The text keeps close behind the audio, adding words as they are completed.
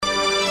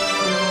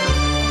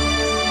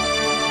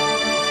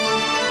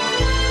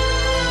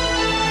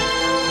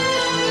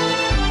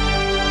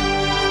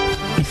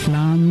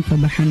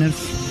Beginners,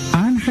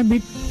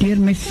 aangebied deur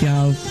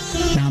myself,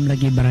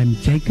 namelijk Ibrahim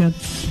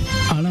Jacobs,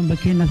 allen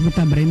bekend als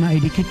Mutabrima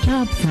uit die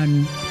kitab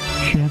van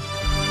Sheikh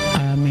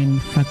Amin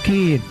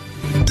Fakir.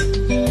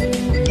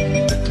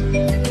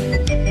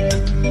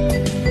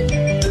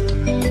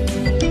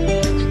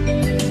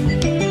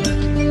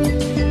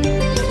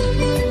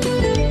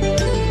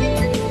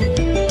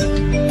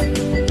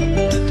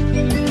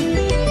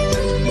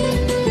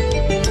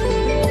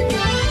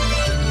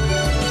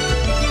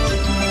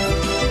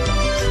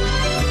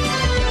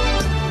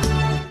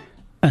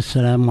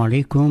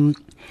 Assalamualaikum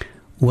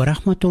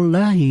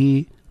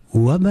warahmatullahi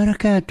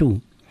wabarakatuh.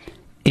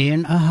 En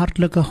 'n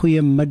hartlike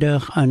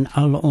goeiemiddag aan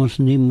al ons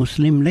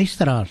nie-moslim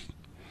luisteraars.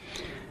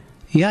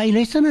 Ja, jy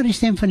luister na die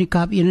stem van die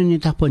Kaap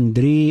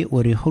 91.3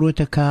 oor die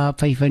Grote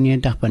Kaap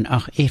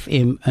 95.8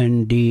 FM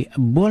in die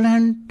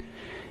Boland.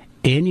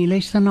 En jy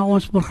luister na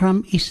ons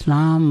program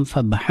Islam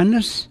vir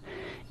Beginners.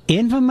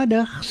 En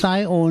vanmiddag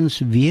saai ons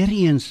weer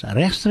eens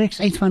regstreeks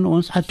uit van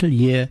ons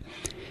ateljee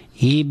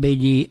hier by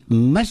die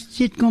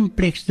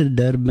Masjidkompleks de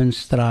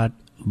Durbanstraat,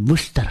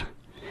 Worcester.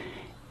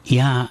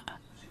 Ja,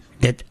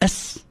 dit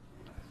is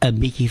 'n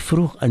bietjie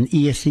vroeg en u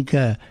is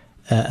seker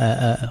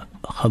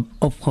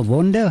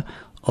opgewonde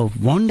of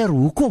wonder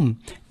hoekom.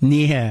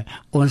 Nee,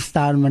 ons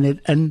staan maar net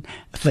in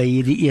vir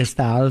hierdie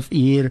eerste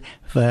halfuur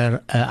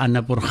vir 'n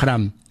ander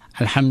program.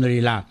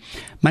 Alhamdulillah.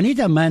 Maar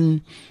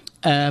nietemin,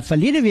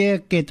 verlede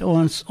week het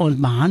ons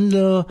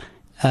behandel,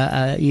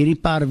 hierdie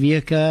paar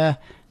weke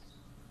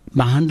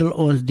behandel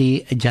ons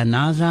die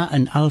janaza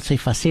in al sy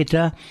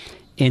fasette,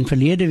 en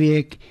verlede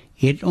week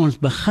het ons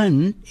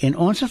begin en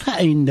ons het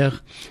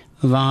geëindig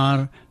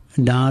waar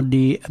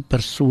daardie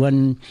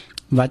persoon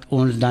wat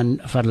ons dan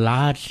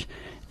verlaat,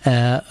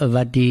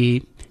 wat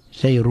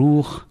sy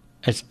roeg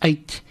is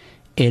uit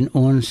en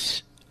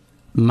ons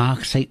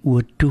maak sy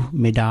oë toe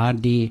met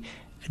daardie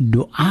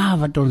dua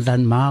wat ons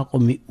dan maak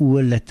om die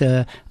oë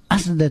te,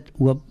 as dit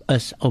oop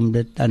is, om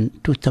dit dan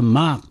toe te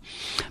maak.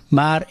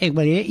 Maar ek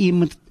wil hê jy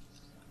moet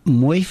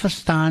mooi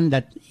verstaan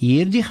dat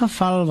hierdie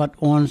geval wat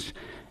ons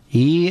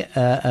hier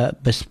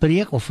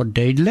bespreek of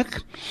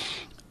verduidelik,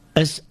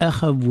 is 'n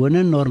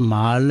gewone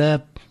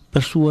normale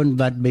persoon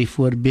wat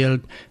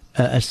byvoorbeeld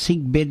 'n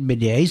siekbed by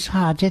die huis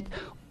gehad het,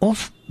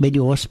 of by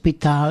die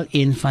hospitaal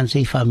een van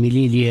sy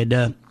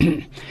familielede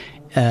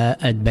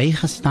het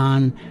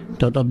bygestaan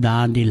tot op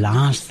daardie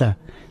laaste,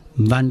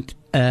 want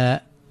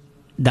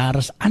daar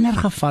is ander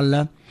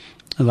gevalle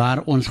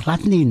waar ons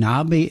glad nie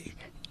naby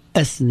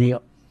is nie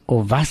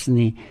of was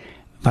nie,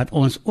 wat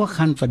ons ook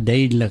gaan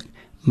verduidelik,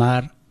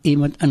 maar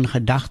iemand in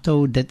gedagte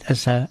hou, dit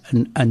is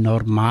 'n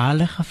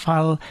normale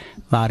geval,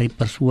 waar die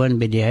persoon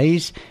by die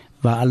huis,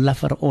 waar Allah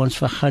vir ons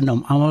vergun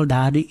om almal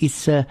daardie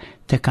iets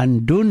te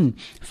kan doen,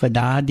 vir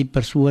daardie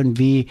persoon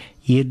wie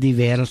hierdie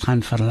wêreld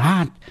gaan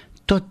verlaat,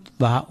 tot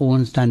waar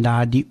ons dan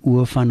daardie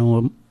oë van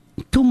hom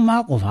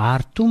toemaak of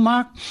haar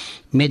toemaak,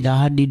 met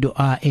daardie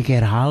dua. Ek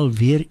herhaal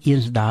weer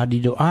eens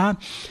daardie dua,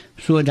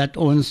 sodat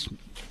ons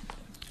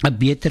 'n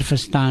beter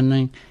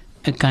verstaaning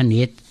kan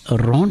hê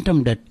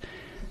rondom dit.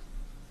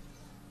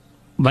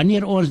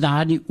 Wanneer ons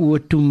daardie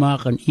oë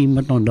toemaak en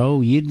iemand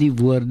onthou hierdie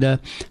woorde,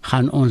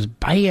 gaan ons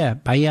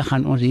baie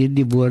gaan ons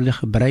hierdie woorde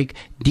gebruik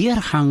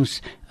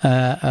deurgangs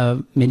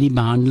met die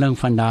behandeling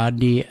van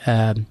daardie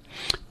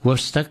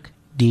hoofstuk,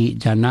 die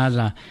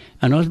janaza.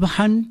 En ons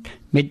begin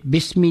met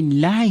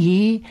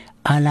Bismillahi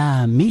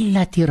ala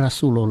millati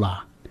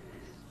Rasulullah.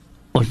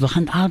 Ons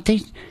begin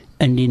altyd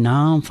in die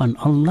naam van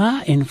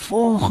Allah en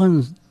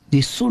volgens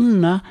die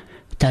sunnah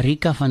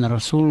tarika van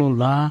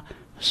Rasulullah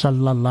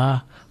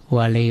sallallahu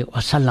alayhi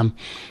wa sallam.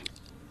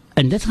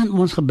 En dit gaan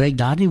ons gebruik,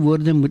 daardie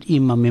woorde moet u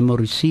maar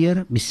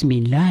memoriseer.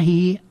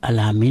 Bismillahi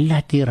ala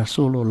millati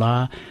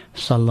Rasulullah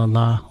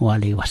sallallahu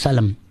alayhi wa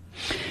sallam.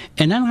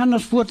 En dan gaan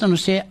ons voort en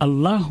ons sê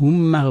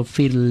Allahumma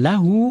ghfir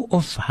lahu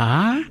of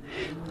ha.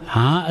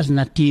 Ha is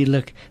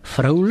natuurlijk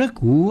vrouwelijk,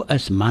 hu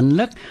is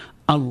mannelijk.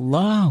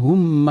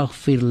 Allahumma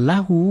ghfir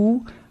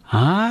lahu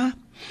ha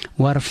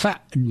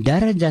warfa'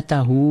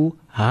 darajatahu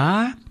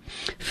ha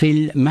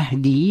fil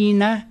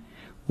mahdiyina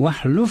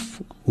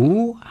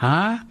wahlufhu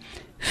ha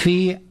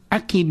fi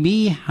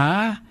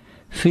akibiha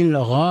fil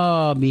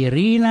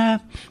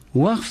ghabirina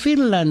waghfir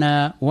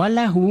lana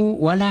walahu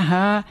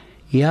walaha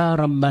ya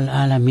rabbal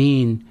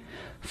alamin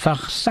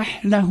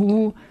fakhsah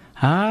lahu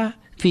ha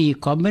fi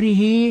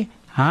qabrihi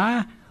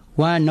ha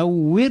wa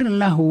nawwir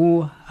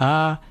lahu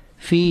ha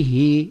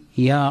fihi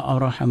ya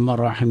arhamar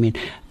rahimin.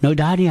 Nou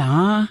daardie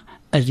ha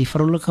is die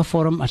vrouwelijke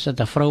vorm, as dit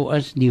 'n vrou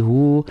is, die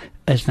hu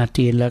is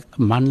natuurlijk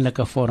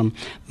mannelijke vorm.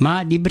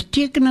 Maar die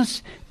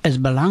betekenis is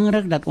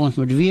belangrik dat ons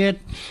moet weet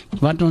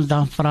wat ons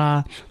dan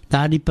vra,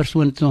 daardie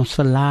persoon het ons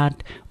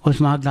verlaat, ons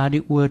maak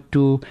daardie oor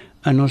toe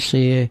en ons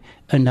sê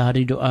in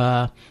daardie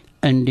dua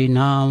in die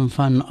naam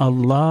van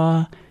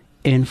Allah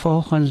en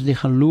volgens die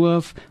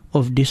geloof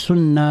of die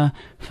sunnah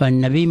van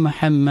Nabi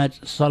Muhammad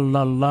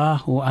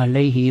sallallahu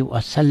alayhi wa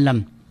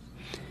sallam.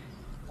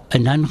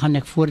 En dan gaan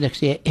ek voort, ek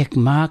sê, ek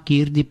maak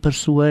hierdie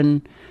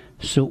persoon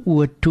so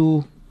oor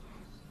toe,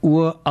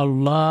 o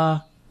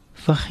Allah,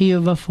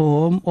 vergewe vir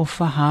hom of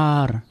vir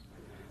haar.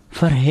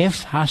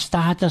 Verhef haar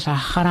status,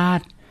 haar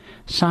graad,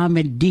 saam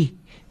met die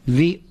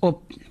wie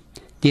op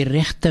die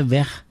regte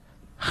weg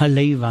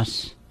gelei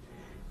was.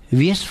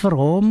 Wees vir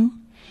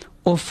hom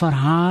of vir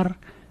haar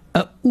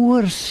 'n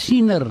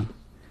oorsiener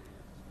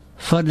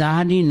vir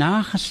daardie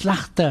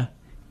nageslagte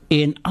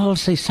en al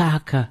sy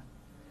sake.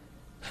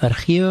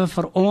 Vergewe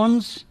vir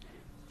ons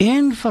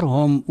en vir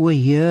hom, o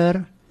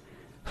Heer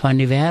van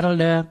die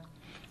wêrelde,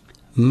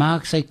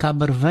 maak sy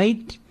kamer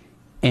wyd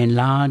en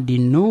laat die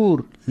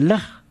noor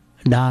lig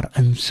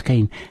daarin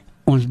skyn.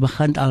 Ons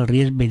begin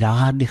alreeds by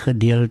daardie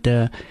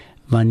gedeelte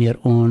wanneer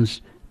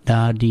ons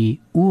daardie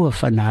oë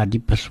van daardie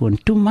persoon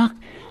toemaak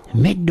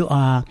met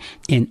dua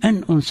en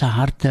in ons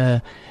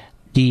harte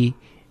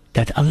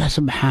dat Allah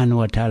subhanahu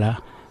wa ta'ala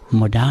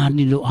moet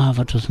daardie dua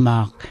wat ons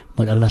maak,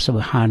 moet Allah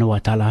subhanahu wa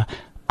ta'ala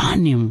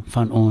aanneem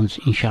van ons,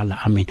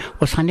 inshallah, amen.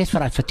 Ons gaan net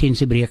vir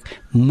advertensie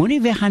breek.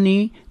 Moenie weggaan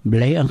nie,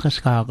 bly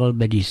ingeskakel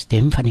by die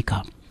stem van die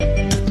Kaap.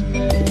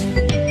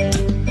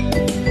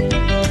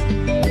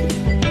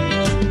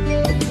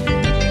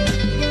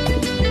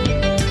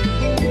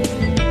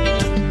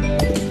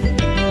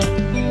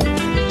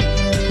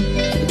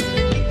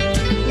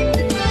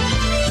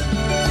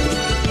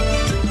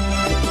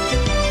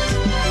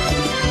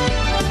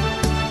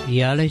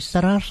 Ja,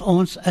 luisteraars,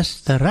 ons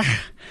is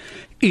terug.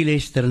 U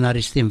luister na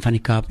die stem van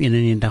die Kaap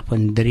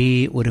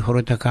 91.3 oor die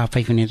Grote Kaap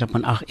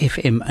 95.8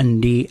 FM in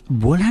die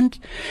Boland.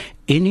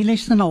 En u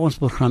luister na ons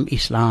program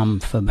Islam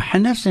vir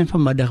Beginners en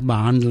vanmiddag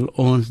behandel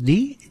ons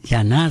die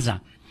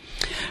janaza.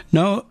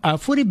 Nou,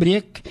 voor die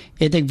breek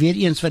het ek weer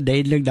eens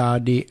verduidelik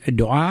daar die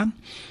dua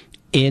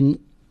en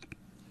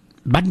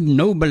wat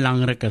nou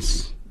belangrik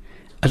is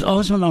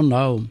ons moet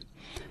nou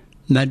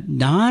dat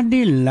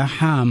daardie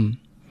liggaam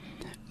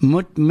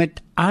moet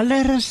met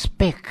alle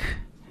respek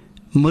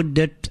moet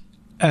dit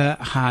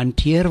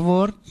gehanteer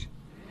word,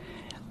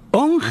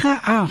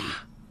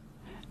 ongeag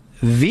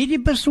wie die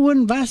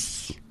persoon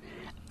was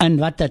en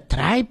wat die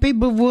tribe hy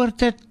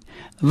behoort het,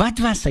 wat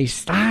was sy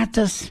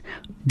status,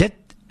 dit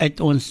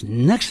het ons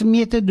niks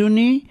mee te doen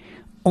nie.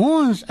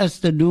 Ons is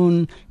te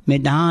doen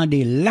met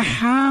daardie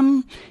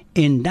liggaam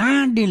en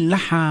daardie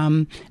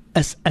liggaam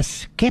is 'n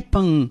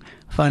skepping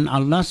van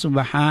Allah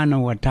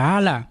subhanahu wa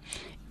ta'ala.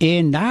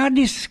 En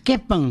daardie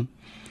skepping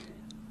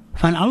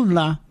van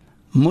Allah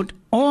moet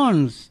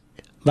ons,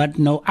 wat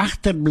nou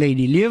agterbly,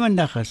 die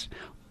lewendig is,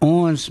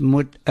 ons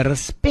moet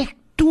respek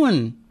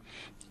toon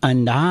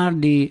aan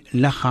daardie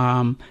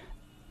liggaam,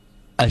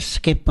 'n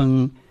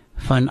skepping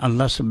van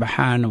Allah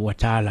subhanahu wa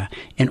ta'ala.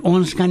 En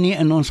ons kan nie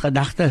in ons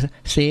gedagtes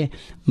sê,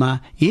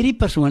 maar hierdie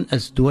persoon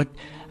is dood,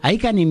 hy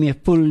kan nie meer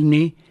voel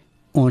nie,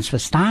 ons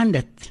verstaan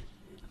dit.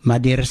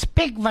 Maar die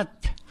respek wat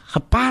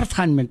gepaard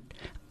gaan met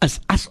is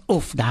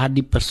asof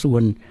daardie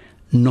persoon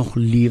nog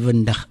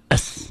lewendig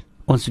is.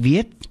 Ons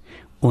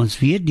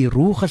weet die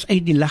roeg is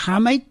uit die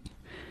liggaam uit,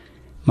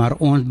 maar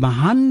ons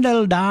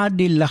behandel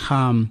daardie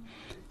liggaam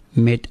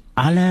met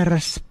alle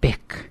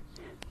respek,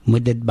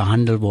 moet dit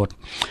behandel word.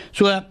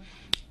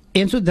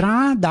 En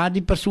sodra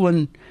daardie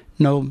persoon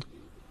nou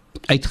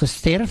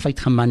uitgesterf,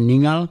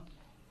 uitgemaningel,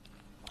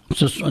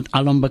 soos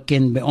alom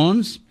bekend by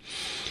ons,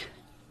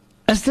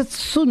 is dit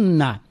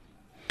sunnah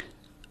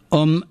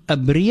om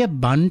 'n breë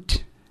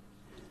band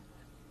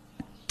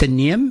te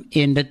neem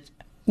en dit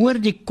oor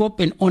die kop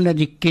en onder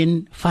die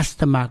kin vas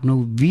te maak.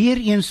 Nou weer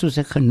eens, soos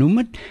ek genoem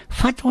het,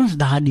 vat ons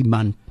daardie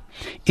band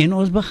en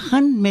ons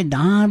begin met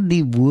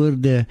daardie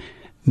woorde,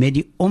 met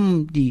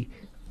die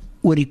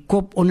oor die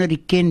kop onder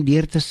die kin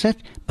deur te sit,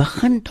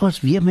 begin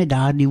ons weer met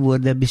daardie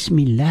woorde,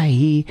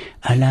 Bismillahi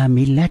ala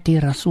millati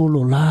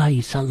Rasulullah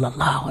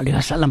sallallahu alaihi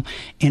wasallam,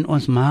 en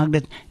ons maak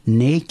dit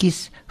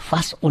netjies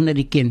vas onder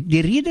die kin.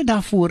 Die rede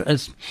daarvoor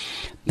is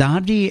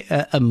daardie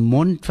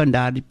mond van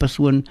daardie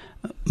persoon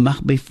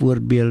mag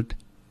byvoorbeeld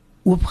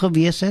oop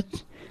gewees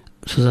het,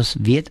 soos ons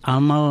weet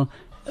almal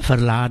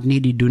verlaat nie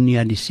die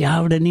dunia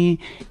dieselfde nie,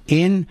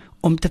 en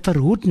om te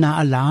verhoed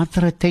na 'n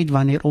latere tyd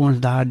wanneer ons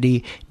daar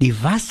die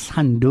was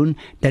gaan doen,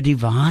 dat die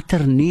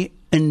water nie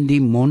in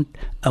die mond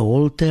 'n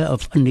holte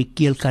of in die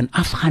keel kan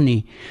afgaan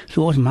nie.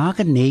 So ons maak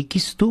dit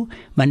netjies toe,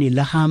 want die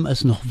liggaam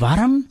is nog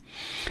warm,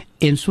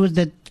 en soos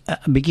dit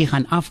 'n bietjie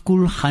gaan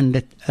afkoel, gaan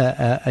dit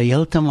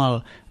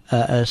heeltemal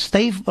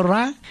styf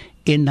raak,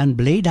 en dan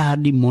bly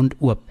daar die mond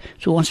oop.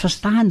 So ons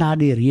verstaan daar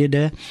die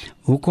rede,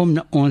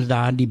 hoekom ons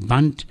daar die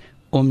band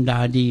om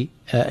daar die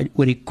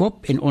oor die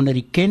kop en onder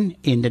die kin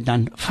en dit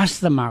dan vas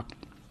te maak.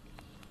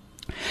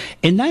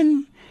 En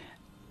dan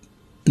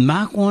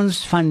maak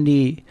ons van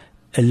die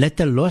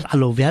litte los,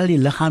 alhoewel die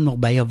liggaam nog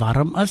baie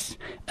warm is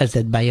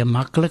dit baie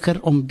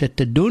makliker om dit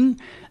te doen,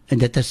 en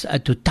dit is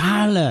 'n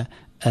totale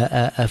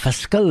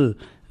verskil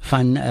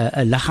van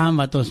 'n liggaam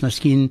wat ons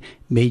miskien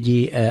by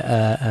die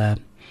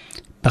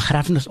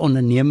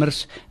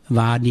begrafenisondernemers,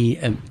 waar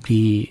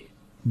die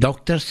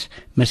dokters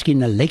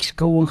miskien 'n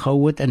lijkskouing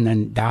gehou het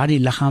en daardie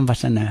liggaam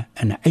was in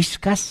 'n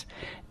yskas,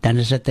 dan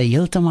is dit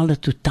heeltemal 'n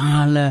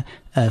totale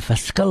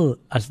verskil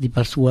as die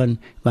persoon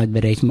wat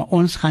bereis. Maar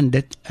ons gaan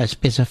dit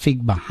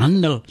spesifiek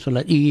behandel,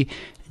 sodat u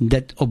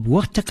dit op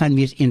hoogte kan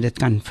wees en dit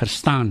kan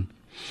verstaan.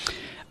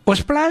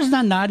 Ons plaas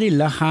dan na die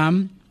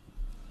liggaam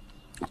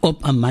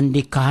op 'n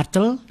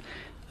mandikartel.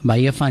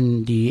 Baie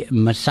van die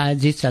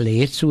massages sal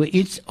het so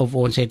iets, of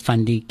ons het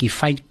van die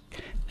kifait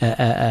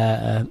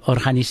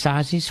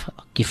organisaties,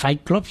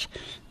 kifait clubs,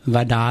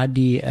 wat daar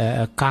die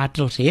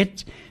kartels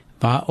het,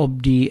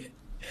 waarop die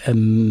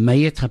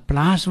mayat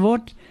geplaas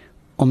word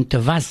om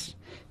te was.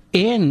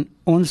 En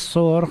ons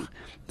sorg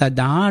dat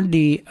daar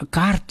die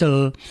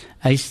kartel,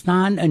 hy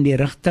staan in die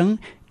rigting,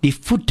 die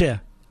voete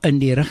in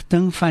die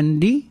rigting van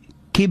die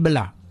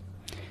kibla.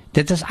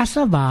 Dit is as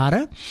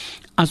ware,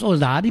 as ons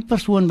daardie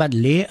persoon wat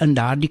lê in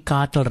daardie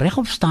kartel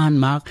regop staan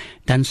maak,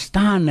 dan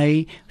staan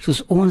hy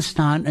soos ons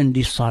staan in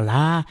die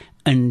salat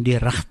in die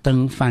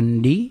rigting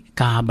van die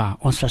Kaaba.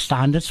 Ons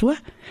verstaan dit so?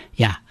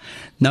 Ja.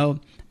 Nou,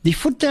 die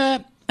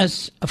voete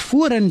is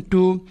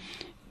vorentoe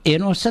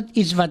en ons sit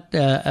iets wat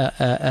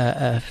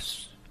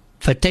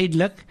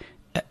vertydelik,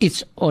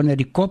 iets onder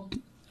die kop,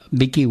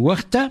 bietjie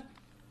hoogte,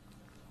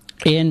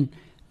 en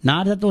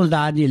nadat ons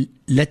daar die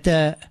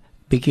litte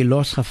bietjie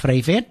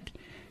losgevryf het,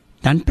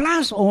 dan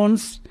plaas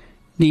ons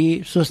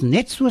die,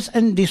 net soos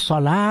in die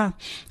salat,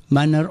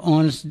 wanneer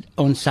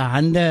ons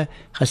hande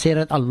gesê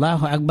het,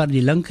 Allahu Akbar,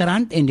 die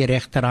linkerhand en die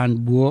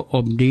regterhand bo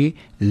op die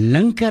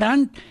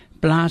linkerhand,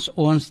 plaas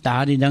ons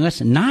daar die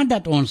dinges,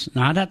 nadat ons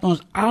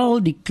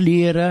al die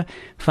klere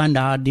van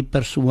daardie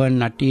persoon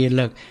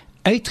natuurlik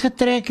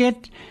uitgetrek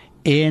het,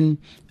 en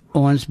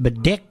ons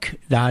bedek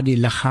daardie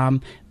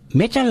liggaam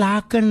met 'n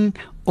laken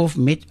of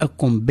met 'n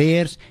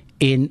kombers,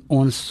 en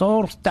ons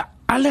sorg te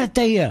alle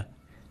tye,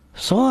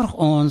 sorg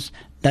ons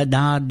dat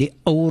daar die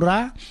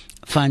aura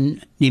van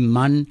die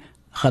man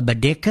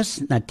gebedek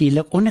is,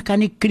 natuurlik onder kan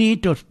die knie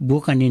tot bo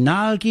kan die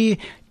naaltjie,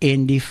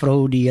 en die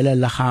vrou die hele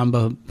liggaam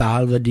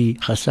behalwe die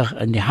gesig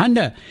en die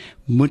hande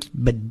moet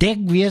bedek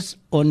wees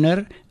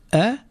onder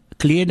 'n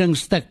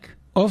kledingstuk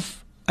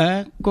of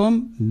 'n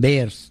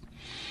kombers.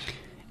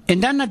 En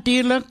dan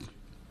natuurlik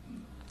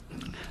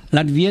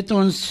laat weet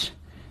ons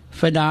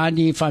vir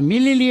daardie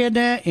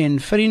familielede en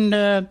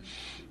vriende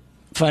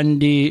van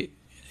die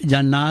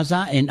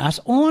janaza, en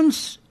as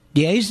ons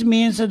die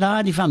huismense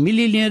daar, die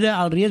familielede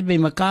alreeds by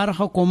mekaar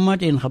gekom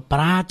het en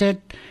gepraat het,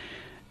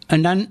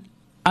 en dan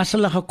as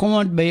hulle gekom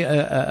het by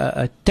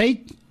 'n tyd,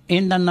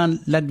 en dan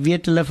laat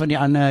weet hulle van die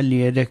ander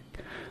lede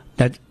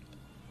dat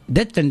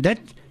dit en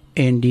dit,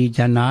 en die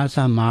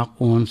janaza maak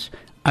ons,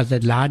 as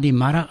dit laat die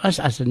middag is,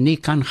 as dit nie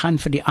kan gaan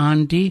vir die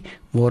aandie,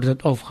 word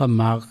dit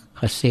opgemaak,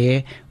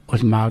 gesê,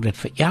 ons maak dit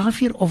vir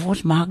 11 of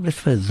ons maak dit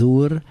vir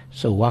Zuhr,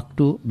 so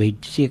waktu, by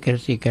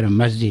sekere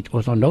masjid,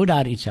 ons onthou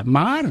daar iets,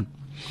 maar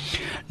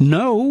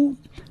nou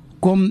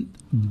kom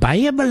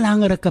baie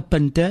belangrike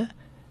punte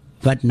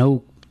wat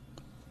nou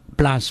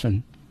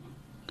plaasvind.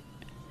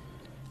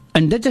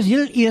 En dit is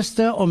heel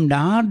eerste om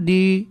daar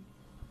die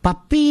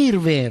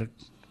papierwerk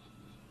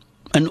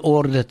in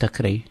orde te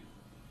kry.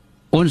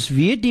 Ons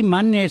weet die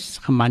man is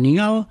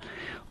gemaningel,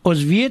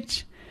 ons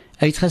weet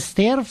hy het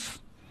gesterf,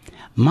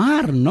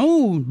 maar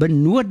nou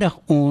benodig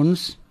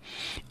ons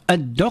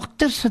 'n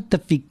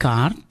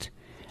doktersertifikaat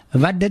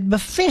wat dit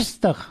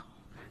bevestig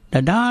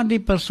dat daardie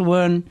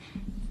persoon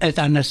is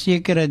aan 'n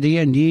sekere die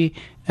en die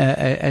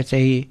is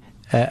hy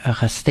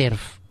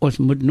gesterf. Ons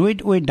moet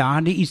nooit ooit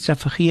daardie iets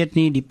vergeet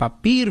nie. Die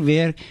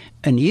papierwerk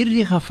in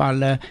hierdie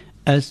gevalle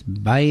is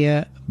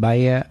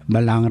baie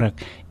belangrik.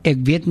 Ek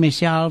weet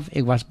myself,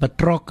 ek was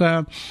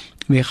betrokke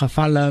by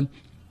gevalle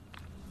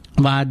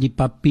waar die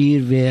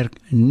papierwerk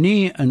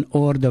nie in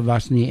orde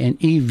was nie, en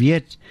u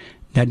weet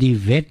dat die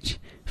wet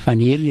van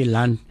hierdie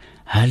land,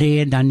 hulle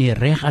het dan nie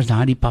reg as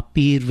daardie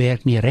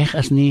papierwerk nie reg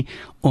is nie,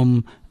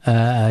 om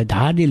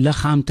daardie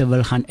liggaam te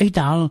wil gaan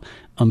uithaal,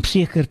 om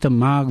seker te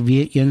maak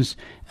weer eens,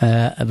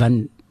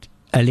 want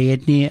hulle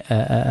het nie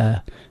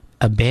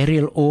 'n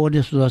burial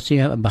order, soos sê,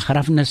 'n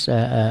begrafnis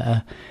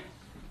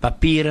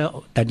papiere,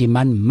 dat die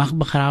man mag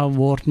begrawe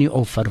word nie,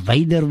 of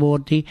verwyder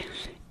word nie,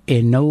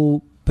 en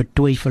nou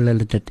betwyfel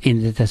hulle dit, en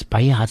dit is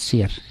baie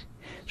hartseer.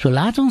 So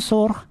laat ons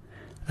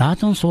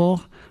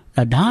sorg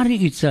dat daardie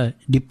iets,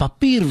 die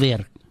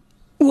papierwerk,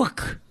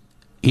 ook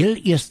heel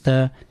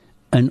eerste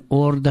in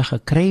orde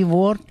gekry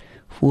word,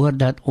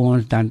 voordat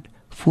ons dan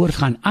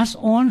voortgaan. As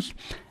ons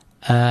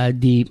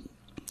die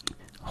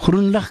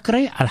groen lig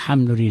kry,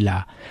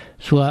 alhamdulillah.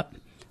 So,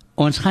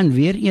 ons gaan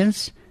weer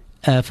eens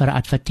vir 'n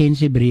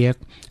advertentiebreek,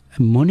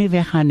 moenie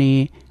weggaan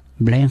nie,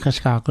 bly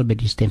ingeskakel by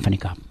die Stem van die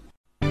Kaap.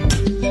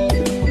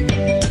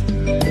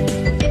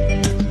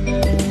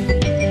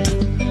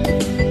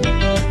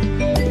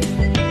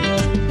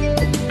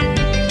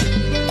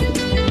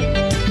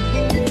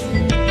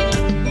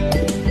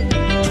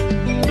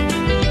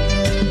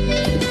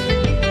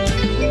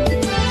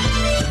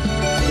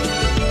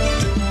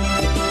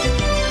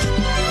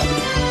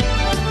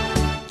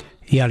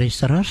 Ja,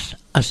 luisteraars,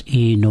 as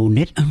u nou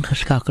net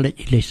ingeskakel het,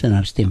 u luister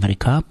na Stem van die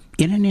Kaap,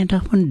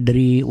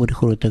 91.3 oor die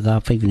Grote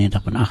Kaap,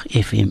 95.8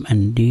 FM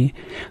in die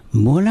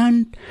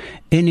Moland,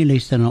 en u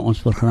luister na ons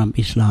program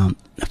Islam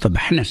Vir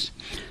Beginners.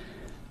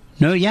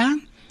 Nou ja,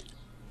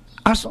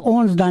 as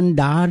ons dan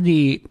daar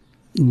die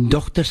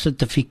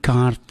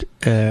doktersertifikaat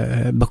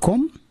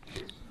bekom,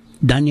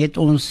 dan het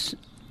ons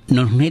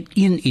nog net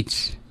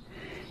iets.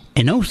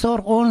 En nou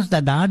sorg ons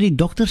dat daar die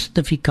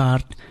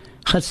doktersertifikaat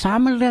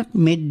gesamentlik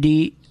met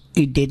die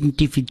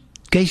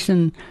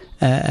identification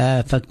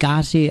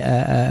vakansie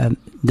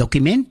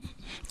document,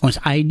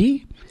 ons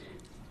ID,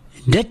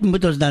 dit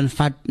moet ons dan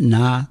vat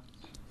na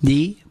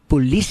die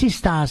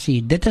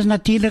polisiestasie. Dit is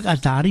natuurlijk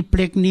as daardie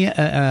plek nie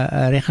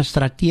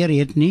registreer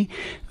het nie,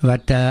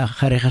 wat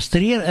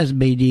geregistreer is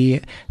by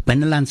die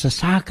Binnelandse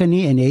Sake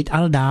nie, en het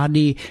al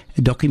daardie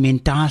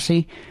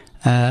dokumentasie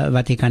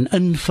wat jy kan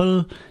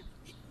invul,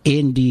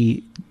 en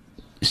die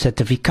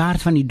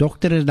sertifikaat van die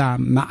dokter is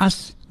daar, maar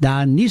as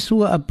daar nie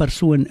so 'n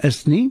persoon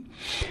is nie,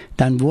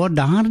 dan word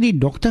daar die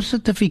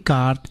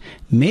doktersertifikaat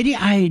met die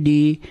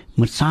ID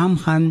moet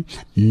saamgaan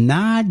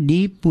na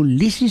die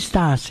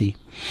polisiestasie.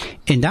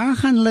 En daar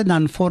gaan hulle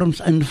dan vorms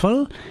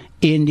invul,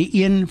 en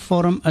die een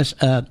vorm is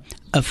 'n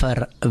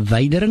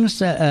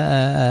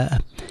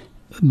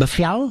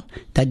verwyderingsbevel,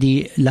 dat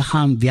die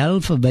liggaam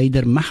wel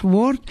verwyder mag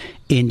word,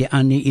 en die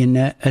ander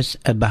ene is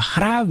 'n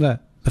begrawe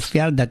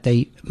bevel, dat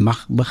hy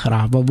mag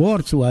begrawe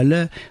word. So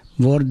hulle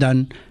word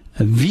dan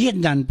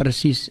weet dan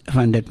presies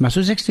van dit. Maar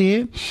soos ek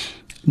sê,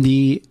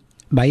 die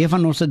baie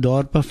van ons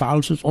dorpe,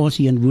 veral soos ons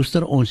hier in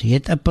Woester, ons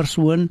het 'n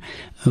persoon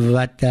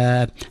wat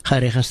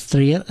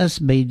geregistreer is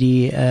by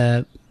die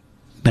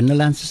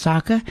Binnelandse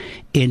Sake,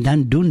 en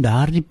dan doen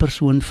daar die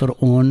persoon vir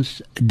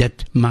ons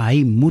dit, maar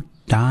hy moet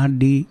daar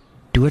die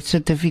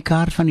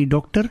doodsertifikaat van die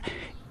dokter,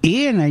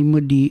 en hy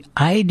moet die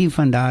ID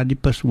van daar die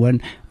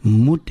persoon,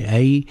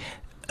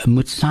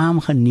 moet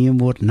saamgeneem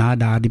word na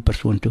daardie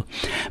persoon toe.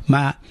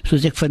 Maar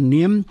soos ek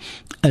verneem,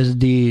 is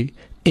die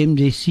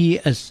MDC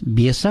is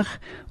besig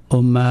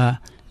om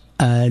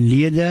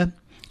lede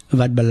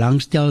wat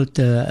belangstel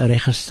te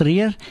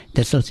registreer.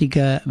 Dit sal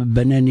seker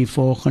binne die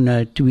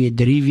volgende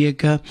 2-3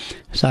 weke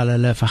sal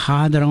hulle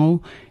vergadering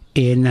hou,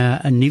 en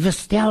 'n nuwe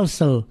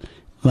stelsel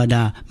wat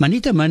daar, maar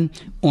nietemin,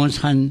 ons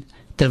gaan,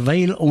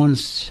 terwyl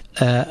ons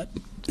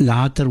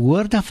later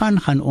hoor daarvan,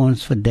 gaan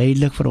ons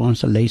verduidelik vir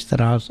ons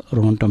luisteraars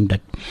rondom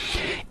dit.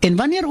 En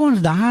wanneer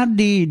ons daar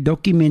die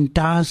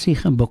dokumentasie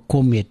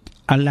bekom het,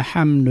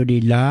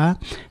 alhamdulillah,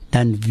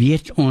 dan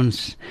weet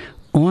ons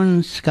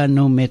kan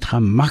nou met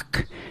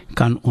gemak,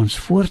 kan ons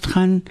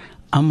voortgaan,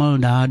 almal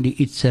daar die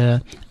iets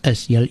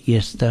is heel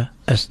eerste,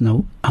 is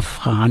nou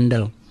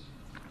afgehandel.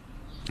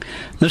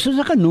 Nou soos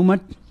ek genoem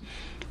het,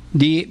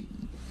 die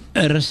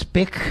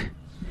respek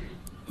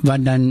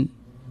wat dan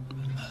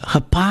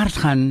gepaard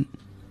gaan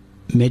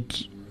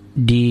met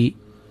die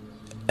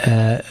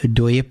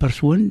dooie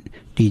persoon,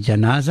 die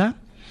janaza,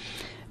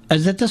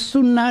 is dit 'n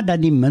sunnah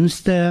dat die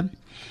minste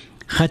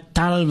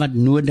getal wat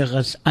nodig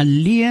is,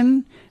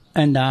 alleen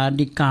in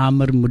daardie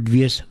kamer moet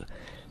wees,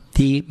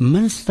 die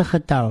minste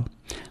getal.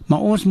 Maar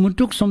ons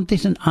moet ook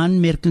soms in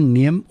aanmerking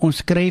neem, ons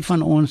skryf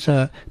van ons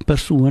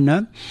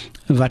persone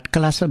wat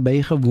klasse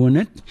bygewoon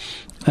het,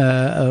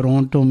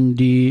 rondom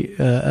die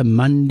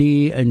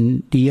mandi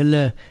en die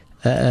hele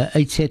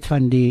uitset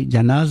van die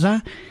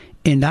janaza,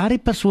 en daardie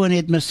persoon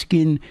het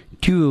miskien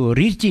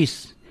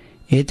theoretisch,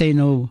 het hy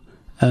nou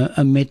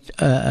met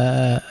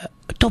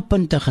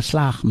toppunte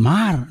geslaag,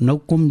 maar nou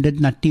kom dit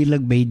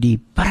natuurlijk by die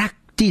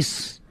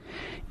prakties,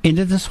 en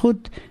dit is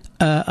goed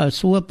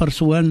so 'n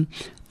persoon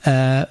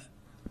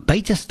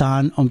by te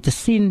staan om te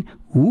sien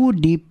hoe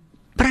die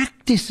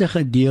praktiese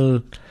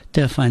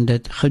gedeelte van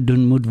dit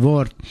gedoen moet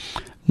word.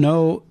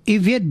 Nou,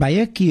 u weet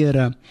baie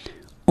kere,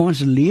 ons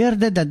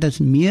leerde dat dit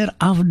meer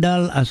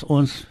afdal as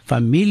ons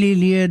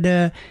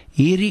familielede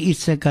hierdie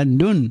iets kan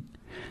doen.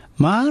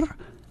 Maar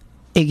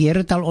ek het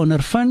dit al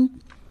ondervind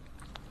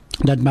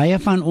dat baie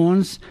van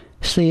ons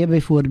sê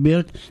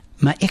byvoorbeeld,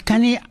 maar ek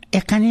kan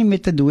nie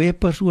met 'n dooie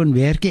persoon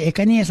werk, ek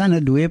kan nie eens aan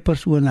 'n dooie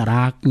persoon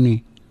raak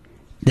nie.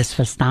 Dis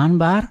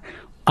verstaanbaar,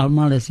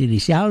 almal is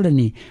dieselfde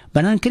nie.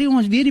 Maar dan kry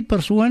ons weer die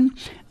persoon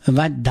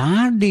wat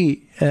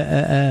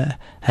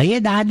hy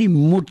het daardie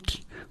moed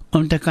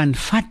om te kan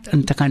vat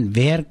en te kan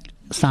werk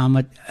saam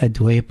met 'n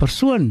dooie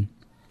persoon.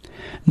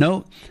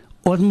 Nou,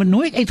 ons moet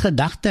nooit uit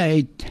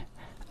gedagte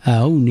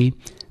hou nie,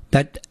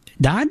 dat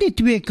daardie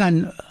twee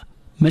kan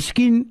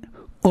miskien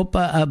op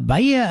 'n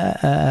baie,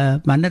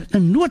 wanneer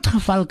 'n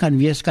noodgeval kan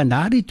wees, kan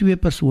daardie twee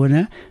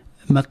persone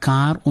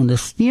mekaar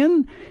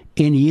ondersteun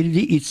en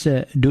hierdie iets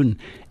doen.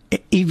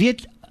 Jy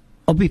weet,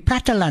 op die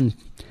platteland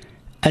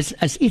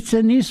is iets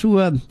nie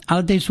so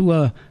altyd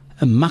so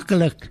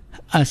maklik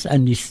as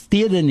in die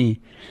stede nie.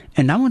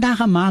 En dan moet daar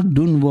gemaak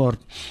doen word.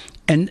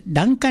 En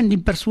dan kan die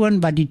persoon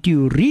wat die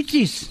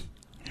theoretisch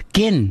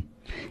ken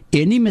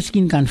en nie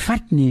miskien kan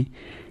vat nie,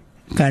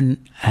 kan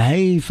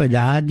hy vir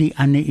daardie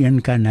ander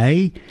een kan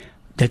hy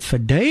dit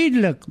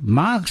verduidelik,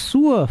 maak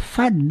so,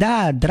 vat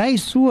daar, draai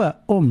so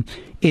om,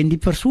 en die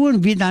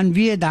persoon wie dan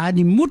weer daar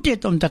die moed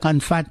het om te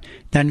gaan vat,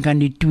 dan kan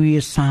die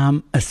twee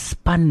saam 'n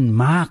span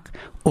maak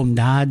om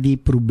daar die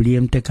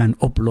probleem te kan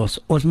oplos.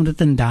 Ons moet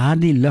dit in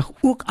daardie lig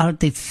ook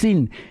altyd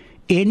sien,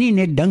 en nie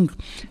net dink,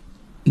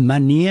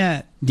 maar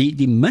nee,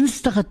 die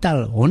minste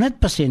getal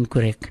 100%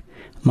 korrek,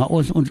 maar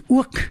ons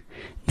ook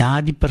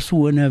daardie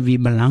persone wie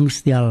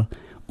belangstel,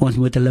 ons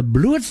moet hulle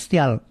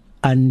blootstel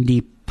aan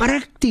die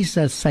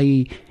praktiese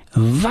sy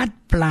wat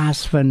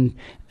plaasvind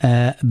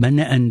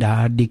binne in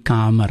daardie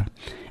kamer.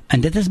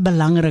 En dit is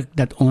belangrik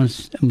dat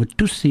ons moet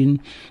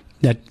toesien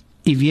dat,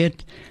 jy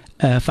weet,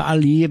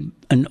 veral hier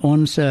in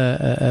ons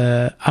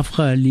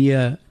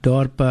afgeleë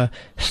dorpe,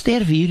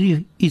 sterf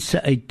hier iets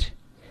uit.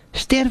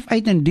 Sterf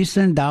uit in die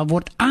sin, daar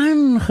word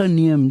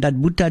aangeneem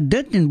dat boeta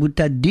dit en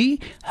boeta die,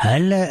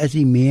 hulle is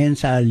die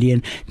mense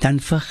alleen. Dan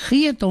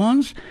vergeet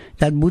ons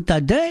dat boeta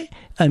die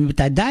en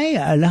boeta die,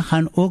 hulle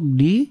gaan ook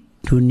die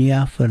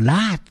dunia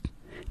verlaat.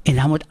 En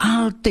dan moet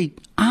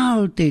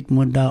altyd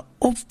moet daar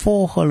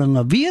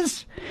opvolgelinge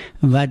wees,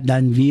 wat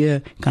dan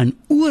weer kan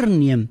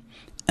oorneem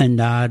in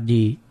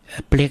daardie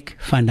plek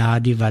van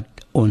daardie wat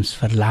ons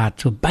verlaat.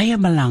 So baie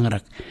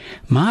belangrik.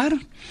 Maar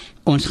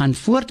ons gaan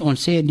voort,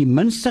 ons sê die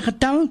minste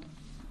getal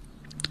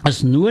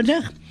is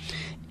nodig,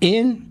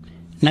 en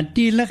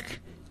natuurlijk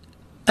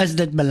is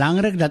dit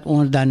belangrik dat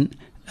ons dan,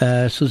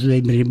 soos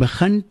we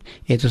begin,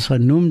 het ons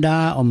genoem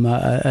daar om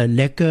 'n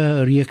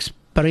lekker reeks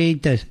spray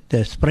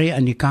te spray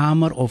in die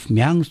kamer, of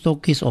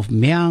meangstokkies, of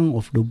meang,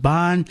 of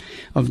lubaan,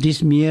 of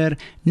dis meer,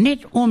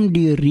 net om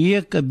die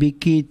reuk 'n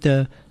bietjie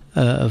te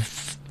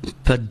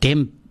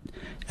verdemp,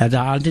 dat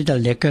daar altyd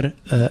 'n lekker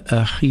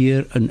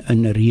geur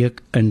in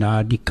reuk in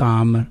daardie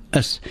kamer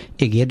is.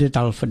 Ek het dit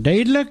al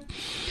verduidelik.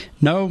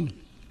 Nou,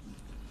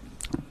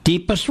 die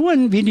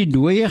persoon wie die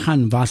dooie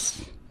gaan was,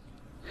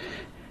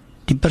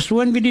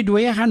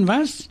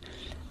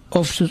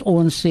 of soos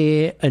ons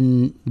sê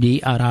in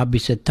die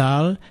Arabiese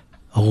taal,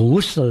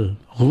 ghusl.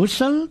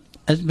 Ghusl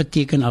is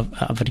beteken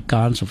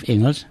Afrikaans of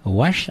Engels,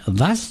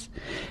 was,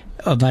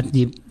 wat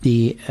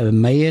die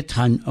meid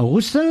gaan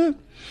ghusl,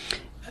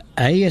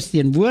 hy is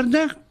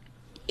teenwoordig,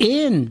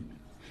 en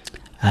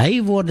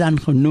hy word dan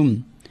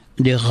genoem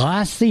die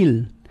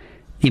ghasil,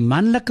 die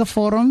manlike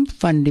vorm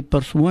van die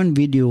persoon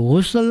wie die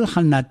ghusl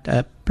gaan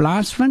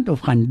plaasvind of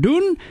gaan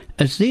doen,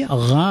 is die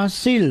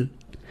ghasil.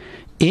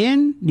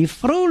 En die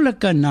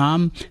vroulike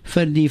naam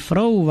vir die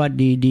vrou wat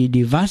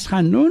die was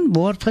gaan doen,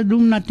 word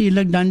genoem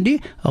natuurlijk dan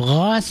die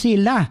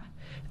ghasila,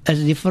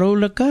 is die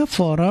vroulike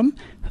vorm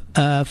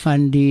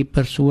van die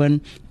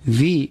persoon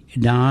wie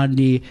daar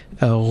die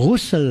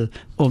ghusl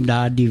of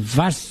daar die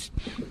was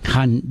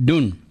gaan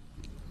doen.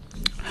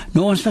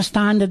 Nou, ons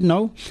verstaan dit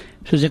nou,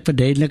 soos ek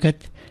verduidelik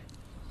het,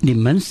 die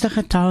minste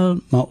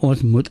getal, maar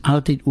ons moet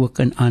altyd ook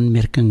in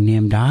aanmerking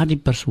neem, daar die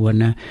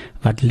persone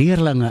wat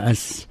leerlinge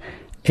is,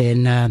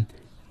 en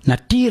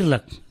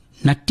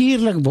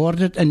natuurlijk word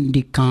het in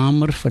die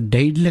kamer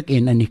verduidelik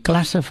en in die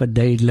klasse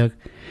verduidelik,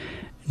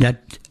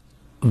 dat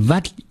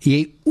wat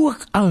jy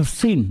ook al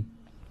sien,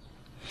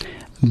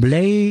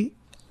 bly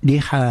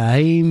die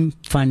geheim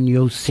van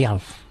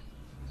jouself.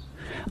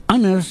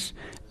 Anders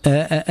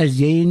is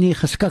jy nie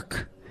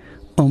geskik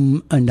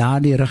om in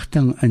daardie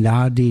rigting, in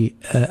daardie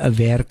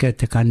werke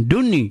te kan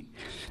doen nie.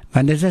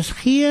 Want dit is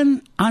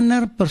geen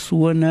ander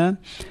persone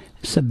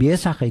se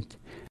besigheid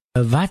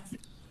wat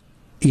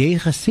jy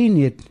gesien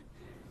het,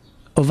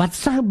 of wat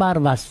sigbaar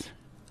was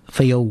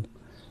vir jou.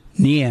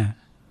 Nee,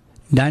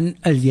 dan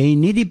is jy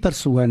nie die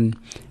persoon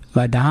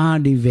wat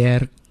daardie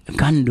werk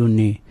kan doen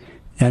nie.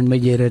 Dan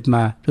moet jy dit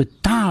maar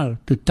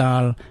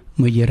totaal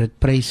moet jy dit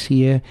prys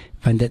gee,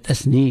 want dit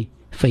is nie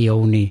vir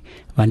jou nie.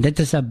 Want dit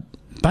is 'n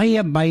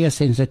baie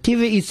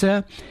sensitiewe iets,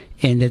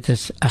 en dit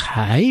is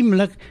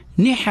geheimlik,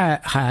 nie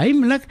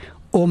geheimlik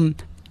om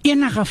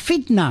enige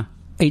fitna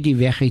uit die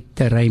weg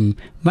te ruim.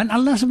 Want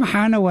Allah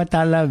subhanahu wa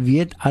ta'ala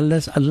weet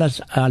alles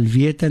al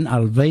weet en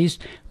al wys,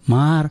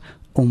 maar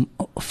om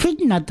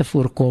fitna te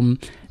voorkom,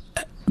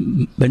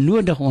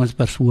 benodig ons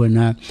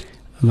persone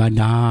wat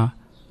daar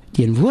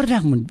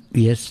teenwoordig moet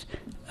wees,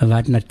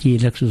 wat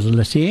natuurlijk, soos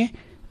hulle sê,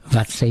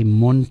 wat sy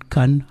mond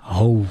kan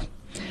hou.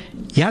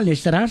 Ja,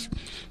 luisteraars,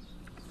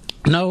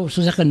 nou,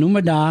 soos ek genoem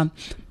het daar,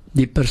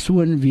 die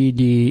persoon wie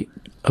die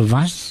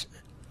was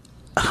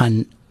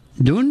gaan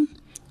doen,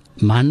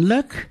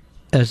 manlik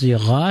is die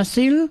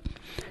ghasil,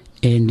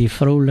 en die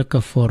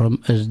vroulike vorm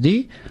is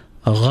die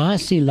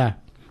ghasila.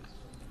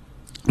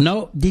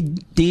 Nou,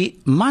 die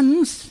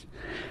mans,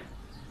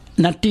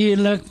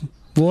 natuurlijk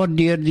word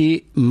deur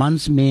die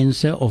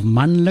mansmense, of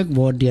manlik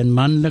word deur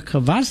manlik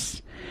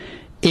gewas,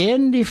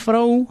 en die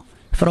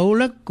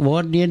vroulik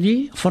word deur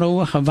die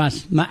vroue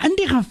gewas. Maar in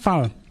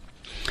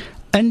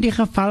die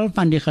geval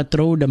van die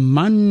getrouwde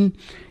man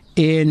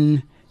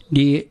en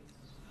die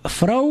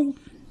vrou,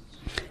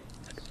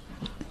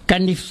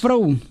 kan die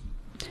vrou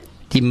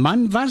die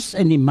man was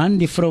en die man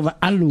die vrou,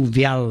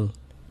 alhoewel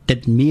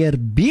dit meer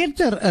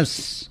beter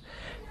is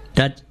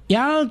dat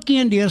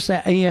elkeen deur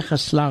sy eie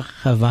geslag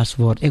gewas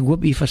word. Ek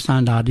hoop u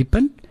verstaan daardie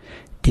punt.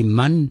 Die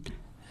man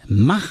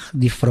mag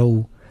die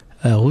vrou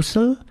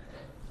roesel,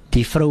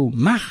 die vrou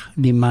mag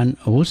die man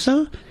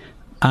roesel,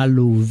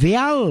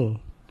 alhoewel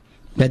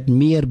dat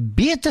meer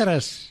beter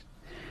is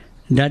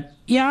dat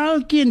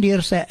elkeen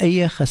deur sy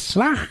eie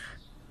geslag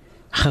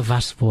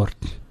gewas word.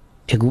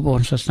 Ek hoop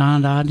ons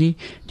verstaan daardie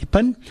die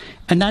punt.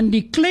 En dan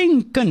die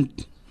klein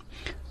kind,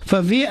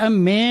 vir wie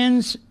 'n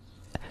mens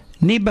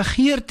nie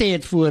begeerte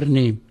het voor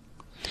nie,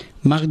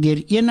 mag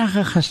deur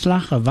enige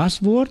geslag gewas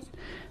word,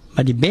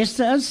 maar die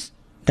beste is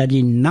dat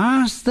die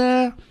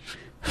naaste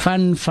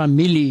van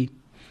familie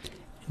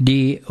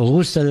die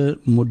roesel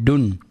moet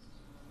doen.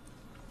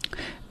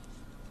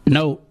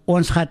 Nou,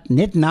 ons gaat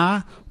net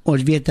na,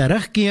 ons weer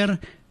terugkeer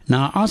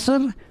na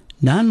Asr,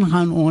 dan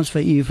gaan ons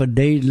vir u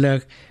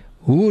verduidelik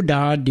hoe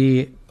daar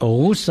die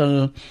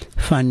roesel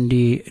van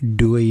die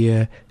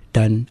dooie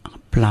dan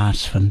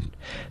plaasvind.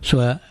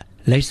 So,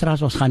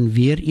 luisteraars, ons gaan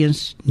weer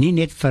eens, nie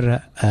net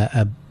vir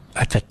 'n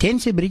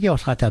advertentiebriefie,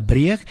 ons gaat 'n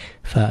breek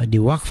vir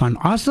die wak van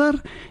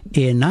Asr,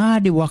 en na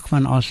die wak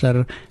van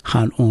Asr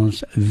gaan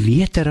ons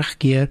weer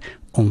terugkeer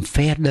om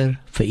verder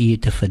vir u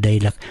te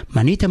verduidelik.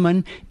 Maar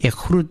nietemin, ek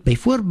groet by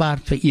voorbaat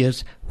vir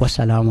eers,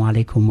 wassalamu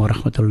alaikum wa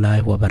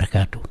rahmatullahi wa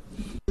barakatuh.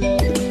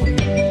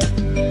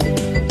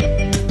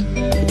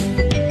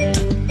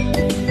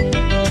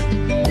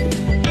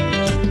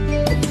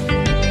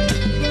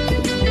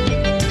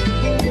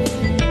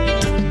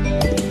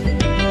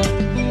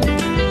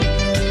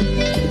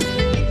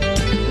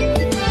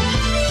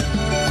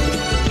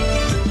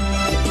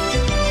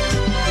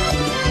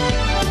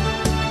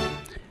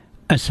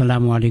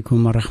 Assalamu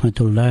alaikum wa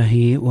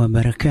rahmatullahi wa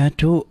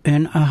barakatuh,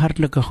 en 'n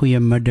hartlike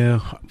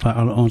goeiemiddag vir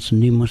al ons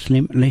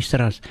nie-moslim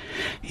luisteraars.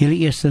 Heel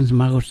eerstens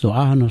mag ons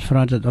dua en ons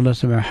vra dat Allah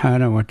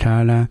subhanahu wa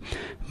ta'ala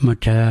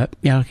met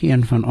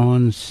elkeen van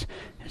ons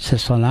se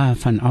salat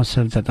van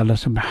Asr, dat Allah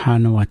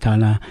subhanahu wa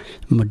ta'ala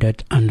moet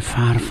dit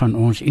aanvaar van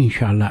ons,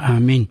 inshallah,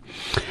 amin.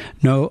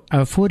 Nou,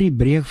 voor die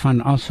breek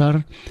van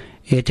Asr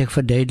het ek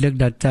verduidelik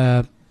dat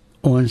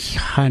ons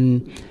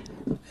gaan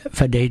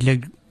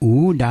verduidelik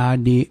hoe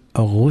daar die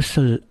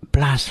roesel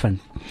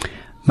plaasvind.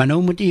 Maar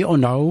nou moet u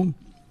onthou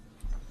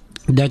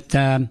dat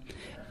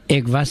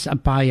ek was 'n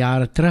paar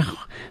jare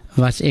terug,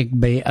 was ek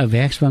by 'n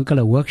werkswinkel,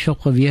 'n workshop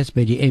geweest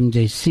by die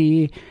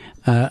MJC,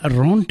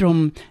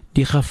 rondom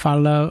die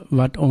gevalle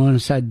wat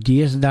ons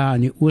deesdae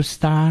in die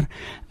Oos-Staar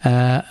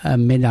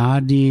met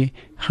daardie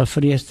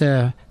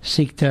gevreesde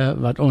siekte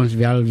wat ons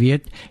wel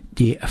weet,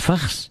 die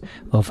vigs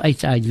of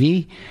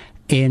HIV,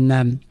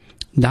 en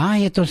daar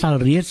het ons al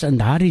reeds in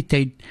daardie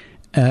tyd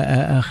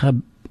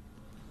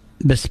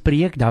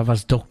bespreek, daar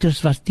was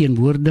dokters was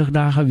teenwoordig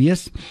daar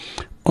gewees,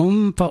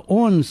 om vir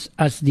ons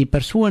as die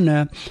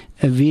persone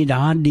wie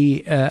daar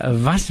die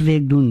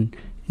waswerk doen,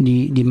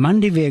 die man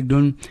die werk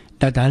doen,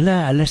 dat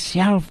hulle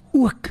self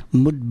ook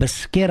moet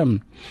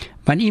beskerm.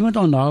 Want iemand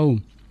onthou,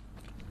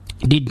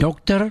 die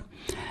dokter,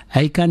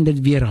 hy kan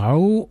dit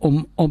weerhou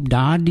om op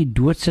daar die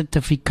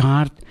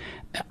doodsertifikaat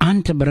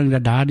aan te bring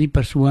dat daardie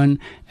persoon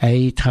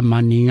het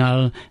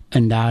gemaniel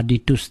in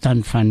daardie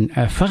toestand van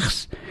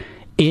vigs,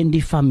 en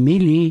die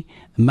familie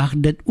mag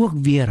dit ook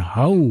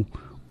weerhou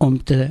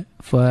om te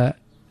vir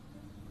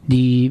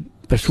die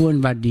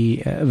persoon wat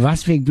die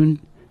waswerk doen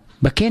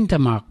bekend te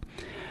maak.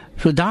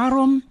 So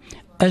daarom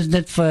is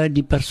dit vir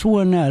die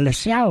persone hulle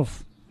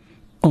self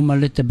om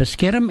hulle te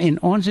beskerm,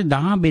 en ons het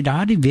daar by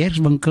daardie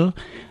werkswinkel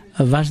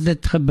was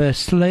dit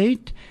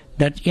gebesluit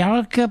dat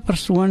elke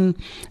persoon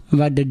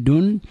wat dit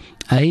doen,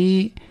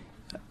 hy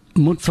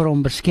moet vir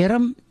hom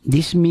beskerm.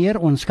 Dis meer,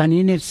 ons kan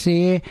nie net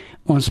sê,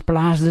 ons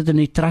plaas dit in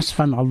die trust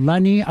van Allah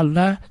nie.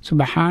 Allah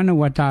subhanahu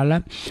wa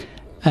ta'ala,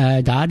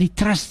 daar die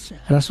trust,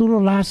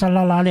 Rasulullah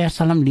sallallahu alaihi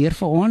wasallam leer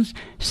vir ons,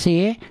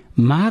 sê,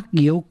 maak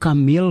jou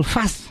kameel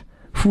vast,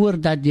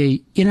 voordat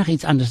jy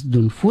enigiets anders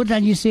doen.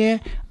 Voordat jy sê,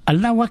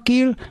 Allah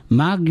wakil,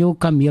 maak jou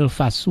kameel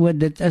vast. So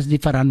dit is die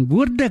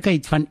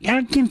verantwoordelikheid van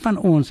elkeen van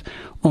ons,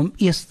 om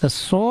eers te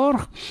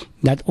sorg,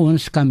 dat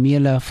ons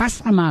kamele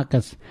vastgemaak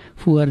is,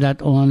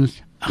 voordat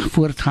ons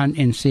voortgaan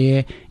en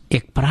sê,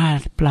 ek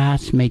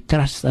plaas my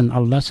trust in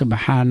Allah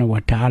subhanahu wa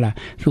ta'ala.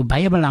 So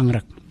baie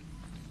belangrik.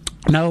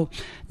 Nou,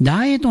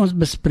 daar het ons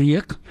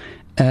bespreek,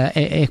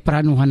 ek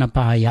praat nog aan 'n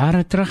paar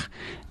jare terug,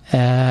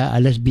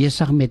 hulle is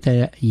besig met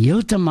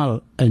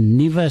heeltemal 'n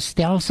nuwe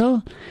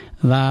stelsel,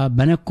 waar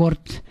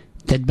binnekort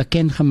dit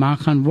bekend gemaak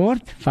gaan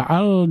word, vir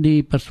al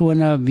die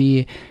persone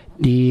wie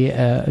die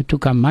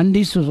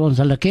Tukamandis, soos ons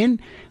hulle ken,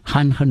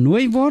 gaan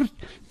genooi word,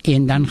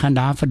 en dan gaan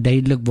daar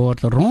verduidelik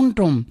word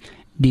rondom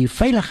die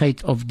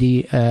veiligheid of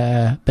die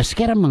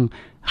beskerming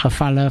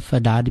gevalle vir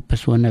daardie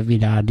persone wie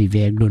daar die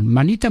werk doen.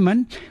 Maar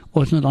nietemin,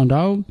 ons moet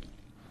onthou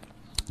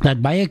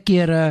dat baie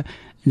kere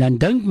dan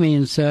dink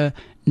mense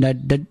dat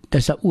dit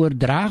is 'n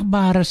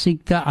oordraagbare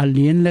siekte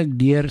alleenlik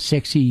deur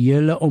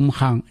seksuele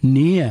omgang.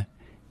 Nee.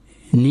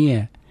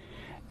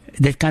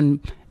 Dit kan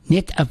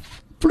net 'n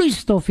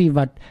vloeistofie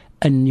wat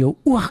in jou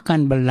oog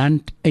kan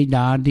beland uit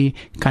daardie,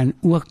 kan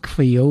ook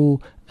vir jou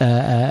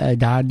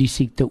daardie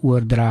siekte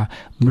oordra.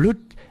 Bloed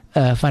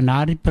van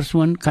daardie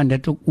persoon kan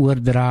dit ook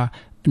oordra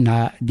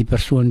na die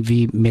persoon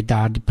wie met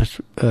daardie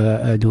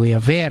dooie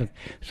werk.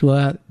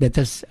 So dit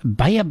is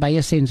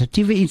baie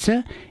sensitiewe iets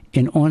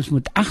en ons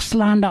moet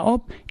agslaan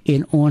daarop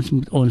en ons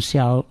moet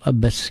onsself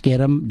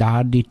beskerm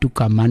daardie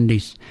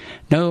toekomandis.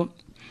 Nou,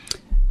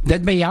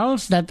 dit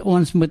behels dat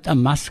ons moet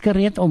 'n masker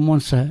hê om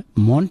ons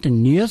mond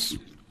en neus,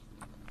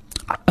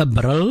 'n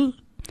bril,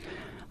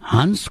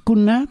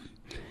 handskoene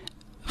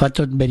wat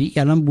tot by die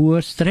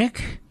elleboog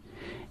strek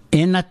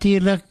en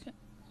natuurlik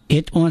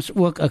het ons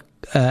ook 'n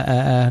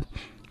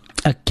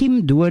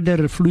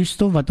kiemdoder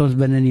vloeistof wat ons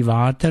binne die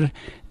water,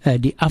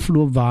 die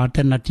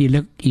afloopwater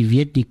natuurlik, jy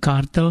weet die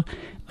kartel,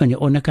 aan die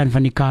onderkant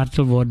van die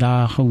kartel word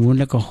daar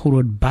gewoonlik 'n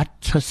groot bad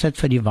gesit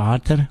vir die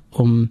water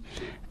om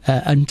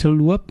in te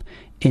loop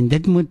en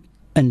dit moet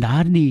in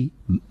daardie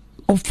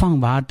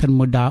opvangwater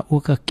moet daar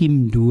ook 'n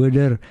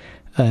kiemdoder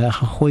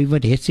gegooi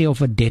word, het sy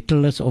of 'n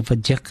dettel is of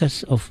 'n jik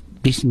is of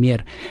dis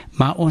meer,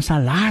 maar ons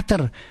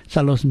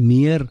sal ons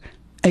meer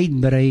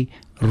uitbrei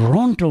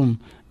rondom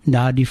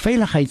daar die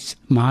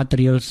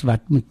veiligheidsmaatreëls wat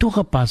moet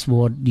toegepas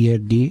word deur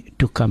die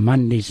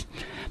toekomandis.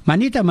 Maar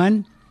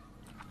nietemin,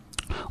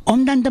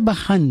 om dan te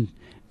begin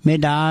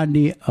met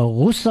daardie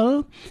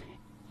roesel,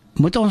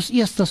 moet ons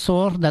eers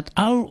sorg dat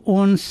al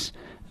ons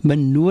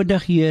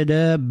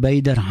benodighede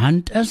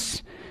byderhand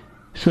is,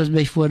 soos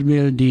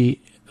byvoorbeeld die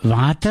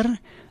water.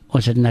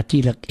 Ons het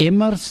natuurlik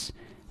emmers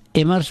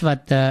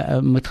wat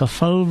moet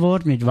gevul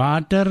word met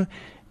water.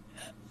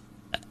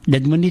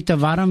 Dit moet nie te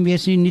warm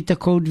wees nie, nie te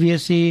koud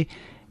wees nie.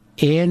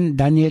 En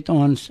dan het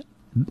ons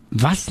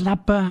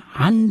waslappe,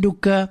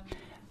 handdoeke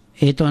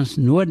het ons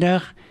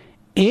nodig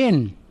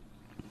en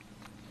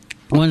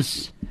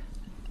ons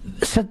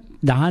sit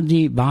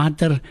daardie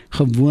water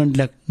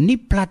gewoonlik nie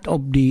plat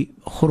op die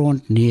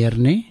grond neer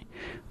nie.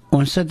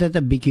 Ons sit dit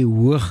 'n bietjie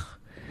hoog,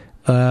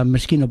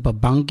 miskien op 'n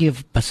bankie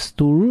of 'n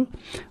stoel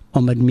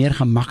om dit meer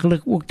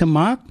gemaklik ook te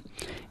maak.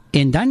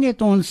 En dan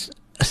het ons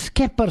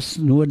skeppers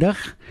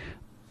nodig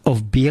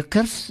of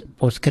bekers.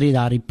 Ons kry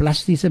daar die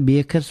plastiese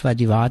bekers wat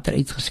die water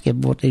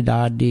uitgeskep word uit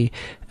daar die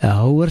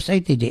houers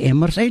uit, die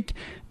emmers uit,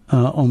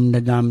 om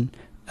dit dan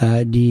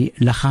die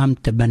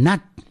liggaam te benat.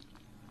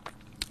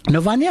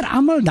 Nou wanneer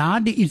almal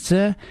daar die iets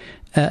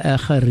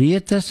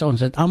gereed is, ons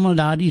het almal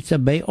daar die iets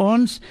by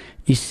ons,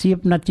 die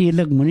seep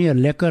natuurlik moenie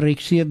 'n lekker ryk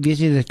seep wees,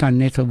 dit kan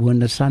net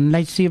gewone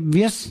sunlight seep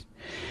wees.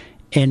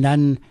 En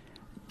dan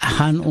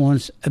gaan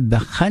ons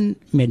begin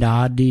met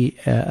daar die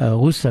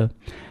roesel.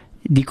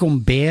 Die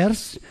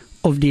kombers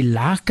of die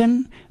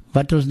laken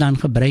wat ons dan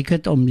gebruik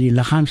het om die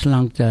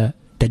liggaamslang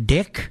te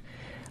dek,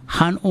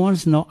 gaan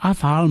ons nou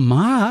afhaal,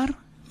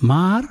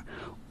 maar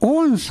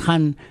ons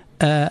gaan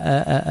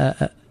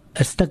 'n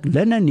stuk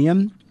linne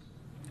neem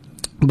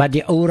wat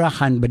die aura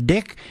gaan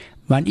bedek,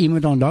 want jy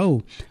moet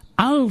onthou,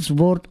 alles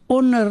word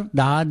onder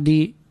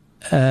daardie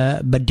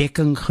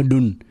bedekking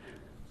gedoen,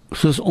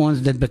 soos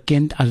ons dit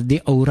bekend as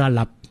die aura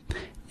lap,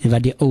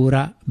 wat die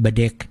aura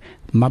bedek.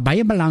 Maar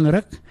baie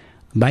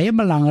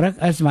belangrik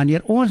is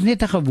wanneer ons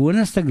net 'n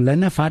gewone stuk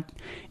linne vat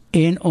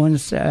en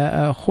ons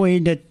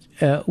gooi dit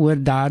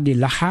oor daardie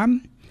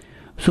liggaam,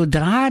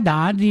 sodra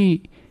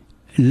daardie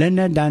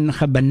linne dan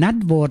gebenat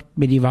word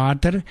met die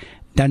water,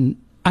 dan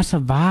as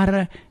 'n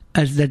ware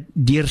is dit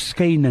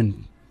deurskynend.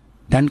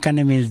 Dan kan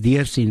 'n mens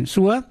deursien.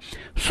 So,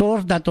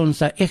 sorg dat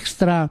ons 'n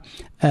ekstra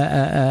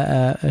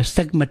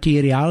stuk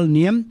materiaal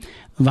neem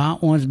waar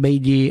ons by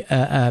die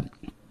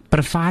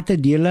private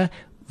dele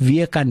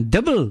weer kan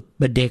dubbel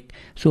bedek.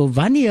 So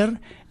wanneer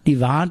die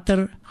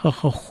water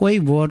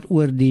gegooi word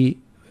oor die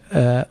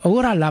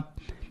aura lap,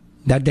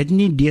 dat dit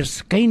nie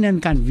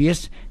deurskynend kan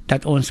wees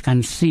dat ons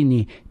kan sien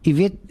nie. Jy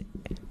weet,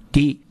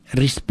 die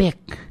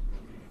respek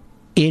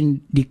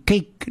en die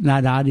kyk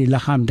na daardie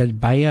liggaam, dit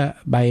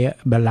baie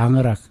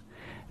belangrik.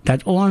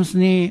 Dat ons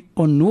nie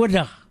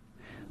onnodig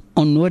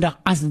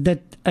as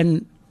dit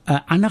in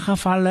ander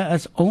gevalle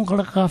is,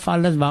 ongelukkige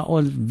gevalle is waar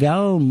ons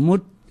wel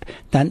moet,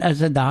 dan is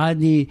dit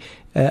daardie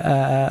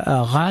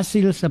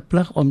rasielse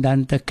plig om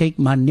dan te kyk,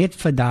 maar net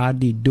vir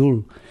daardie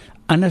doel.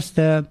 Anders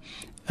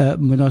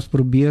moet ons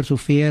probeer so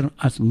ver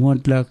as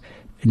moontlik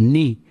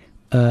nie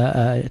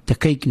te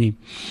kyk nie.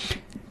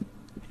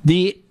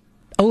 Die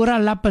aura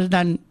lap is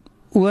dan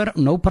oor,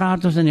 nou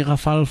praat ons in die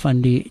geval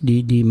van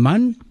die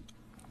man,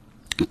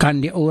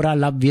 kan die aura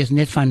lap wees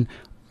net van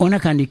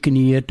onderkant die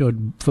knieë tot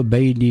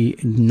verby die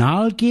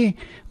naaltjie,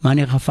 maar in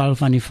die geval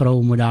van die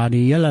vrou moet daar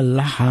die hele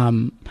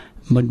liggaam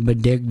moet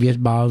bedek wees,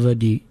 behalwe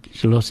die,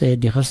 soos sê,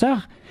 die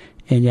gesig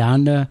en die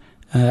hande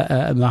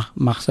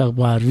mag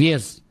sigbaar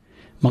wees.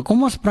 Maar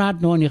kom ons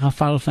praat nou in die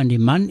geval van die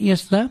man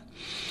eerste,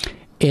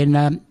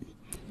 en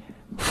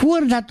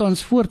voordat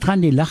ons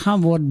voortgaan, die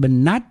liggaam word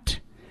benat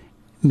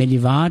met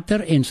die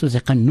water, en soos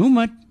ek genoem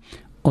het,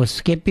 ons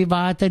skep die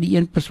water, die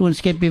een persoon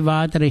skep die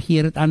water,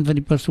 regeer het aan vir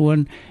die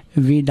persoon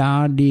wie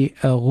daar die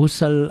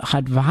roesel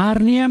gaat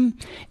waarneem,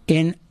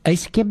 en hy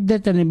skep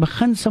dit en hy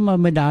begin sommer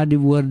met daar die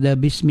woorde,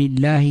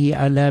 Bismillahi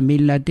ala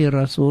millati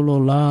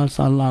Rasulullah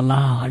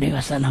sallallahu alaihi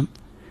wasallam.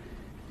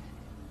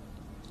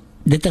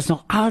 dit is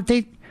nog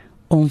altyd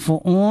om vir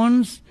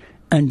ons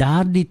in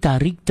daardie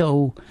tariek te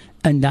hou,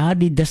 in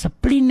daardie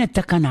dissipline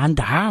te kan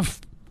handhaaf,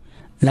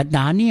 dat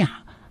daar nie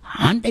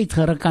hand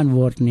uitgeruk kan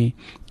word nie.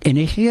 En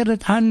hy gee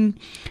dit aan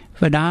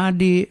vir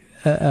daardie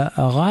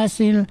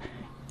ghasil,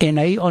 en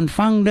hy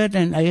ontvang dit,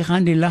 en hy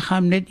gaan die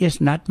liggaam net eers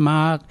nat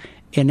maak,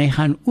 en hy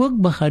gaan ook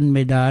begin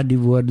met daardie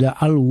woorde,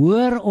 al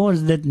hoor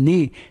ons dit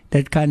nie,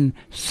 dit kan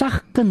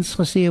sagkens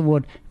gesê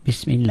word,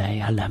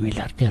 Bismillah,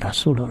 alhamdulillah,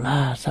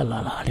 Rasulullah,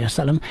 sallallahu alaihi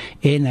wasallam,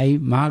 en hy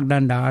maak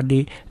dan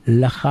daardie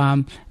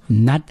liggaam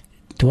nat,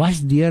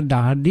 dwars deur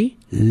daardie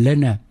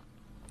linne.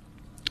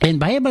 En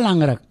baie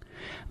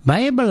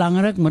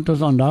belangrik moet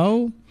ons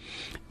onthou,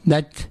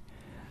 dat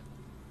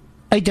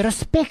uit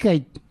respek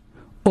uit,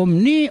 om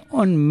nie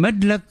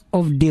onmiddellik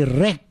of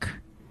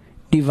direk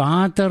die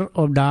water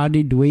op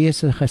daardie dooie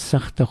se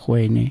gesig te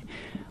gooi nie.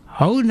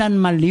 Hou dan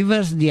maar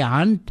liewers die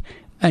hand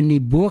in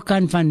die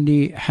bokant van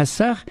die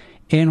gesig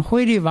en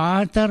gooi die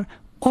water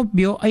op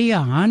jou eie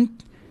hand,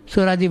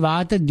 sodat die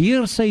water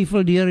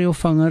deursyfel deur jou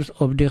vingers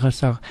op die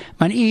gesig.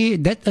 Want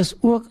dit is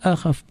ook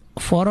 'n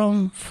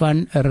vorm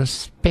van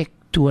respek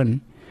toon.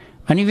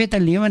 Want jy weet,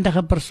 'n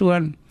lewendige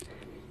persoon,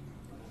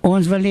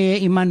 ons wil nie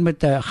iemand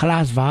met 'n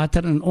glas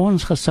water in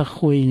ons gesig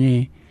gooi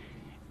nie.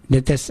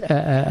 Dit is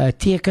 'n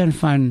teken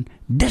van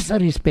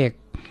disrespect.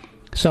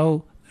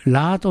 So,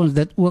 laat ons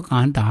dit ook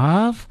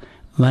handhaaf,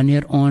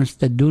 wanneer ons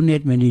te doen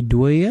het met die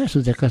dooie,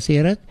 soos ek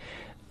gesê het.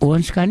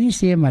 Ons kan nie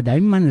sê, maar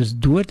die man is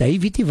dood, hy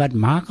weet nie wat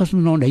maak as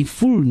nou, hy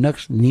voel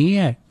niks.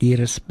 Nee, die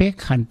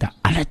respek gaan te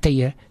alle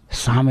tye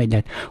saam met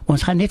dit.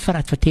 Ons gaan net vir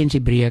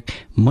advertensie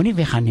breek, moenie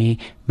weggaan nie,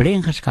 bly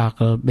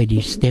ingeskakel by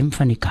die stem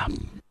van die Kaap.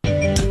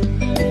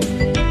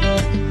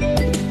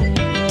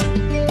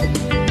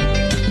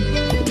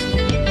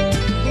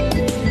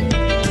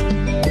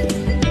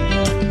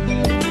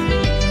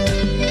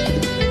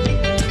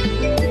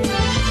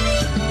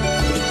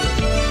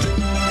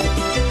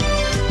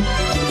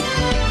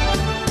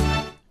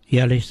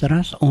 Ja,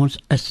 luisteraars, ons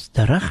is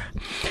terug.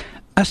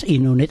 As u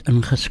nou net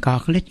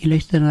ingeskakel het, u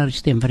luister na die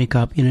stem van die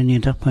Kaap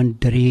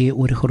 91.3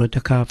 oor die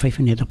Grote Kaap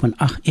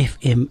 95.8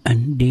 FM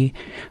in die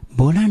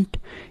Boland.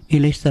 U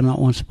luister na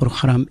ons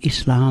program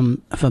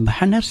Islam vir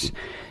Beginners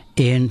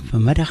en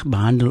vanmiddag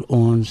behandel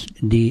ons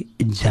die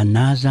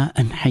janaza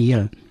in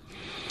Hayil.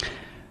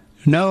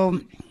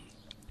 Nou,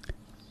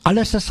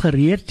 alles is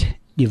gereed,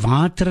 die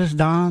water is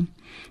daar,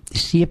 die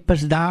seep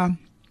is daar,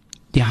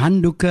 die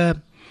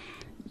handdoeke,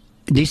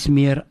 dis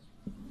meer,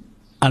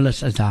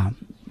 alles is daar.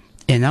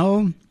 En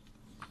nou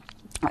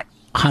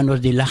gaan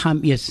ons die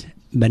lichaam eers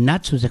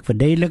benat, soos ek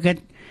verduidelik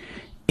het,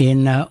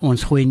 en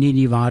ons gooi nie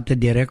die water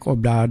direct op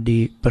daar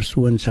die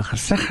persoon se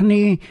gesig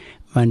nie,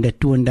 want dit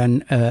toon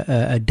dan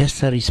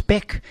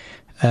disrespect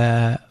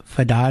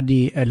vir daar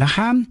die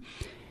lichaam.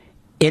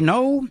 En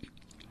nou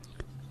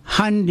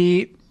gaan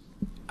die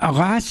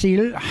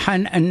ghasil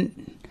gaan in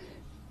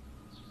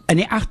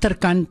die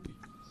achterkant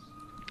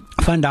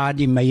van daar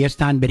die meier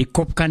staan, by die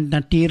kopkant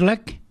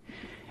natuurlijk,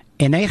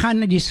 en hy gaan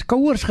die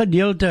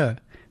skouersgedeelte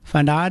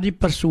van daar die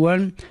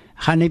persoon,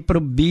 gaan hy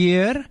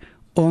probeer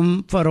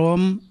om vir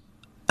hom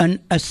in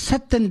 'n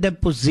sittende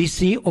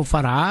posisie, of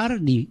vir haar,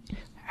 die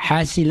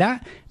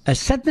hasila, 'n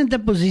sittende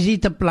posisie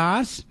te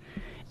plaas,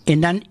 en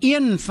dan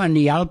een van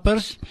die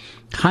helpers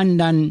gaan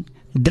dan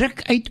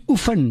druk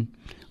uitoefen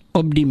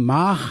op die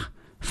maag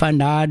van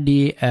daar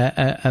die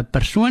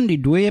persoon,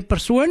 die dooie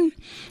persoon,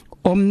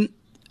 om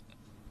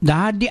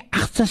daar die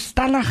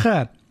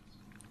agterstallige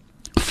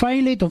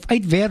vuilheid of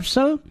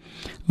uitwerpsel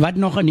wat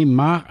nog in die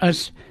maag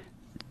is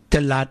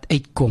te laat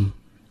uitkom.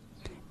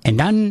 En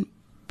dan,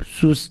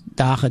 soos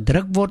daar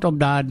gedruk word op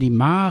daar die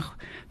maag,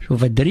 so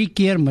vir 3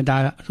 keer moet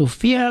daar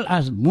soveel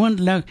as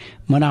moontlik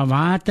moet daar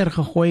water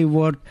gegooi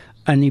word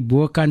aan die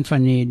bokant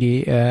van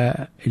die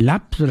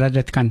lap, sodat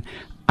dit kan,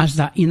 as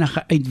daar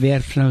enige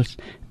uitwerpsels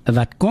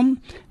wat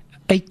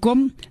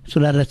uitkom,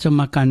 sodat dit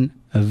sommer kan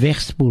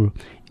wegspoel.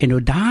 En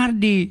nou daar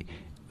die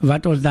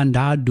wat ons dan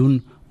daar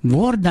doen,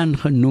 word dan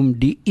genoem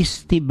die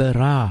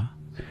istibara.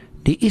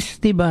 Die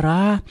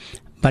istibara,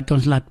 wat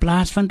ons laat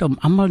plaasvind om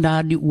allemaal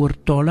daar die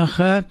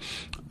oortollige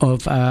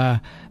of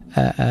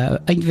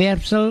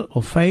uitwerpsel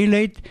of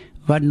vuilheid,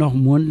 wat nog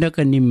moontlik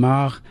in die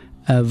maag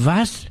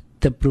was,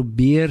 te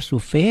probeer so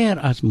ver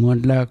as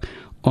moontlik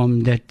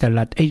om dit te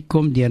laat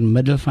uitkom deur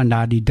middel van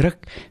daar die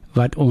druk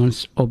wat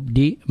ons op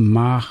die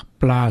maag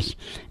plaas.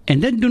 En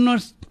dit doen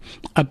ons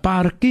 'n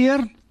paar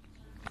keer,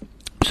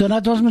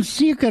 sodat ons moet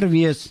seker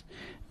wees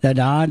dat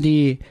daar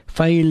die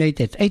vuilheid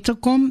het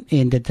uitgekom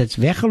en dit is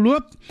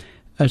weggeloop,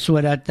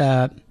 sodat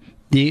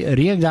die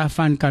reuk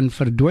daarvan kan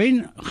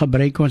verdwyn.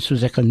 Gebruik ons,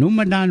 soos ek genoem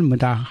het dan, moet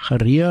daar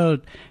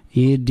gereeld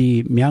hier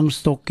die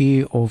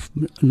miangstokkie of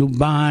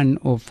lubaan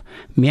of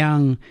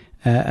miang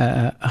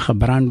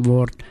gebrand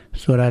word,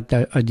 sodat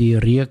die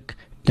reuk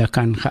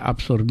kan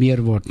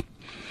geabsorbeer word.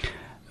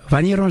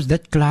 Wanneer ons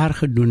dit klaar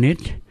gedoen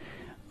het,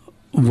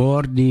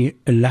 word die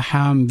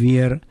lichaam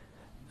weer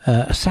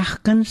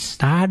sagkens,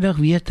 stadig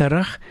weer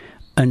terug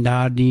in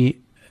daar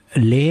die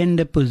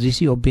leende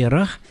posisie op die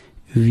rug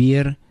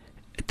weer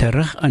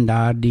terug in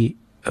daardie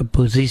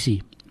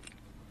posisie.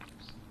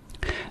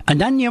 En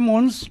dan neem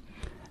ons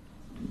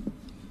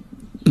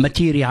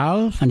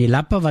materiaal van die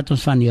lappe wat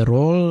ons van die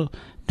rol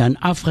dan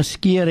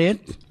afgeskeer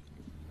het,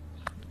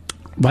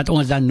 wat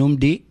ons dan noem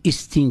die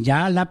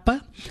istinja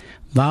lappe,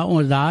 waar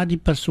ons daar die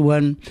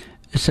persoon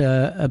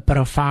se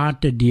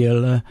private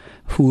dele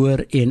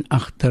voor en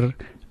agter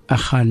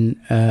gaan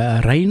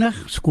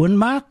reinig,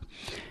 skoonmaak.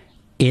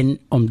 En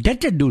om dit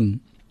te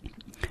doen,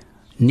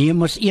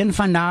 neem ons een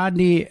van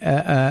daardie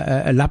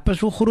lappe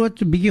so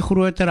groot, bietjie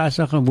groter as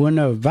 'n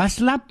gewone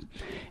waslap,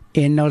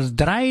 en ons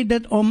draai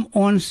dit om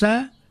ons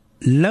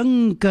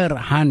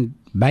linkerhand.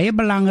 Baie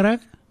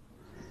belangrik,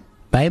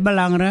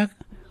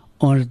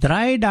 ons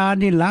draai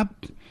daardie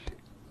lap,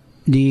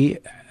 die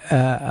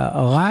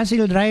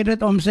Rasil draai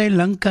dit om sy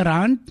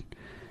linkerhand,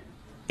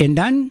 en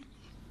dan,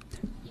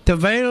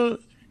 terwyl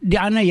die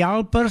ander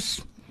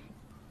helpers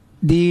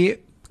die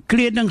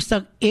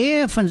kledingstuk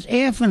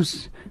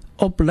effens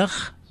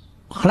oplig,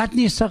 glad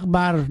nie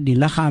sigbaar die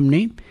liggaam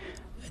nie,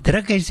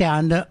 druk hy sy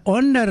hande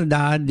onder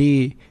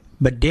daardie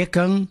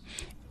bedekking,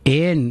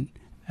 en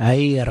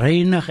hy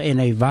reinig en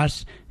hy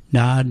was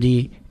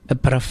daardie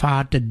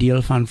private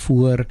deel van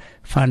voor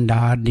van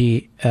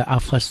daardie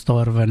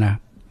afgestorwene.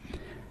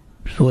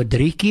 So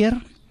 3 keer,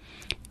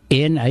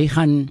 en hy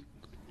gaan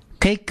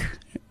kyk,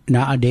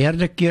 na 'n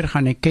derde keer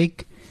gaan hy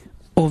kyk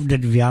of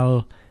dit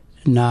wel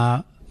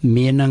na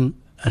mening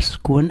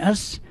skoon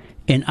is,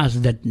 en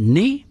as dit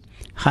nie,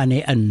 gaan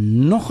hy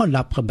nog 'n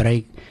lap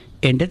gebruik,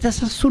 en dit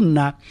is 'n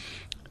sunna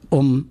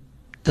om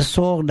te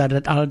sorg dat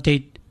dit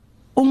altyd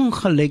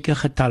ongelyke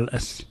getal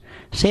is.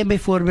 Sê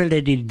byvoorbeeld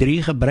dat hy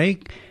 3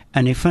 gebruik,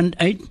 en hy vind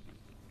uit,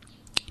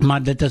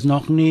 maar dit is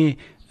nog nie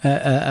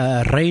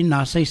rein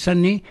na sy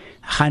sin nie,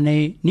 gaan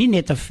hy nie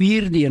net 'n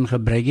 4de een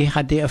gebruik, hy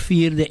gaan 'n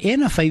 4de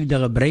en 'n 5de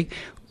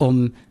gebruik,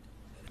 om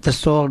te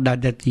sorg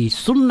dat dit die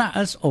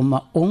sunna is om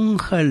 'n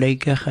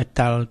ongelyke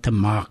getal te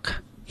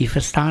maak. Jy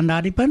verstaan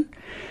daardie punt?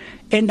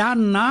 En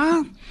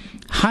daarna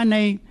gaan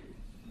hy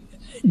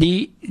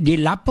die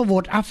lappe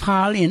word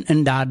afgehaal en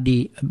in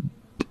daardie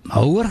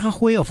houer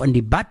gegooi, of in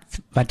die bad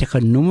wat ek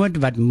genoem het,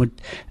 wat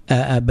moet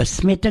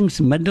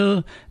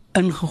besmettingsmiddel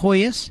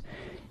ingegooi is,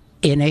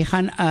 en hy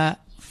gaan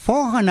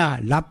volgende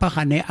lappe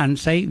gaan hy aan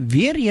sy,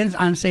 weer eens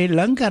aan sy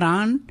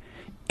linkerhand,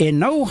 en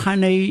nou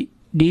gaan hy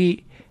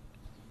die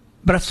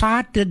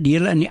private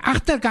dele in die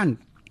agterkant,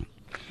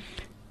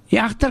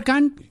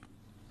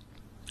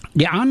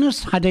 die anders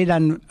gaat hy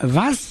dan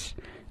was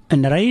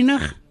en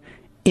reinig,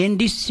 en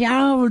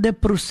diezelfde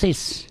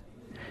proces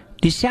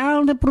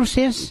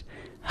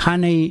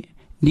gaan hy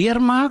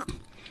deurmaak,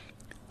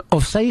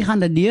 of sy gaan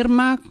dit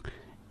deurmaak,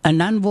 en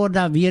dan word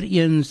daar weer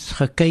eens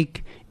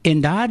gekyk,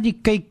 en daardie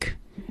kyk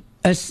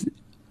is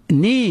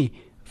nie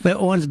vir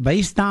ons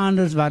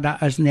bystanders wat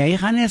daar is nie. Hy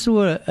gaan net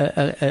so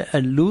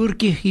 'n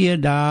loertjie gee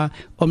daar,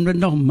 om dit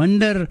nog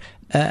minder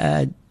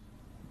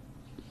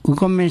hoe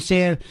kom men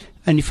sê,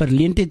 in die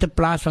verleentheid te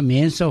plaas van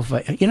mense, of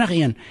enige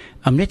een,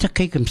 om net te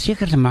kyk, om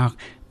seker te maak,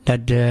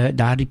 dat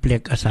daardie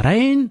plek is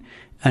rein,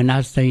 en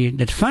as hy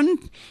dit vind,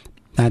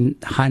 dan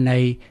gaan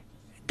hy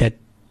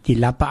die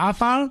lappe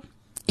afhaal,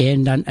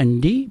 en dan in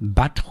die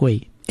bad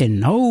gooi. En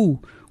nou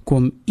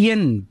kom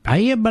een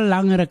baie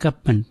belangrike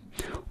punt,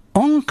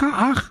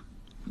 ongeag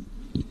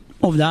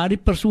of daardie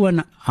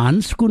persoon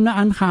handskoene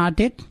aangehad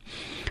het,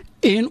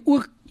 en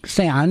ook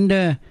sy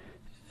hande,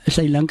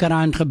 sy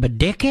linkerhand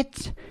gebedek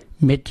het,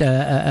 met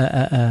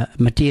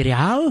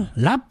materiaal,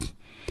 lap,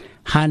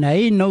 gaan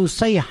hy nou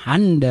sy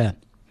hande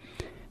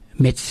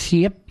met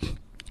seep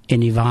en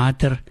die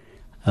water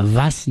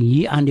was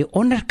hier aan die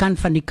onderkant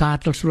van die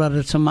katel, sodat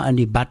het sommer in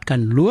die bad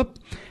kan loop,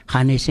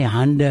 gaan hy sy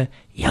hande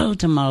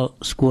heeltemal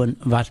skoon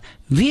was.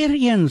 Weer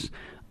eens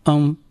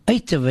om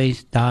uit te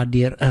wys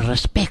daardeur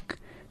respek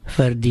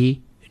vir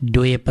die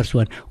dooie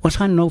persoon. Ons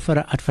gaan nou vir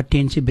 'n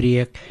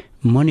advertentiebreek,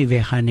 moenie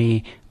weggaan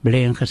nie,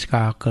 bly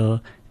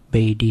ingeskakel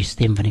by die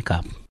Stem van die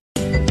Kaap.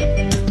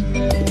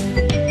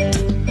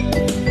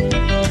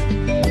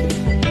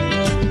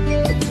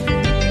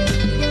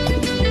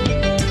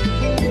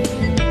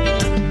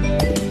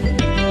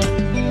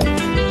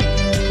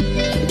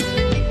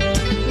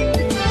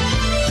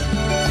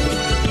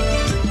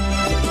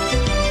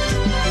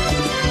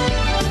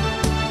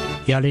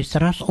 Ja,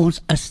 luisteraars,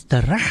 ons is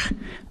terug.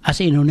 As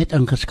jy nou net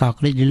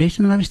ingeskakel het, jy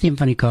luister na die Stem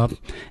van die Kaap,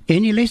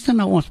 en jy luister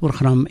na ons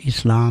program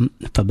Islam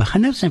vir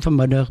Beginners, en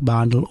vanmiddag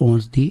behandel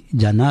ons die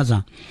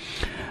janaza.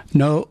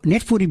 Nou,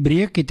 net voor die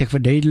breek het ek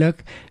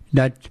verduidelik,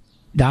 dat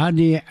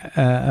daardie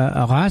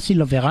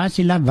Rasil of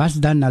Rasila was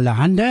dan hulle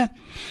hande,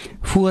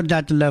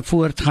 voordat hulle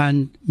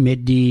voortgaan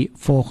met die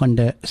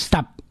volgende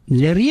stap.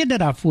 Die rede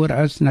daarvoor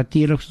is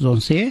natuurlijk, soos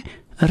ons sê,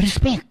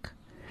 respek.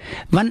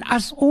 Want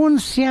as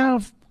ons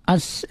self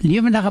as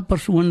lewendige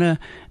persone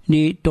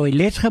die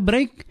toilet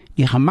gebruik,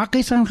 die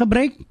gemakkies gaan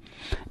gebruik,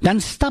 dan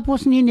stap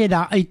ons nie net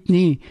daar uit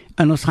nie,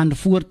 en ons gaan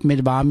voort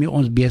met waarmee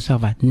ons besig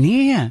was.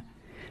 Nee,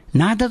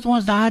 nadat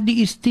ons daar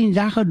die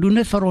istinja gedoen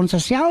het vir ons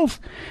self,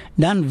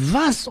 dan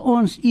was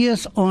ons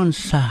eers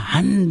ons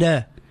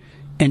hande,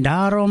 En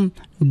daarom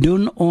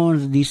doen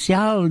ons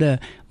dieselfde,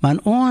 want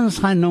ons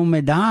gaan nou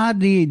met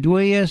daardie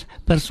dooie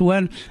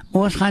persoon,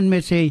 ons gaan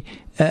met sy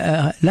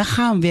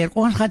liggaam werk,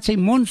 ons gaan sy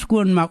mond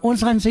skoonmaak,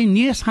 ons gaan sy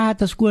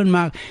neusgate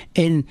skoonmaak,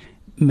 en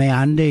my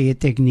hande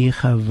het ek nie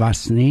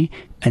gewas nie,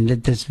 en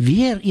dit is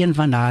weer een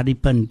van daardie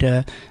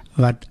punte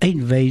wat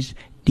uitwys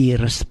die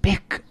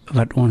respek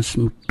wat ons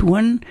moet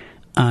toon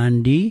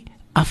aan die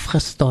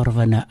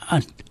afgestorwene,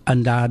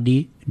 aan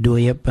daardie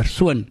dooie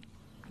persoon.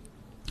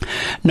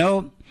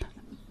 Nou,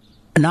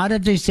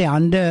 nadat hy sy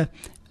hande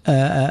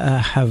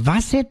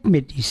gewas het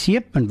met die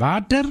seep en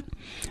water,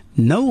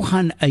 nou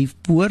gaan hy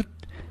voort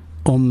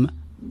om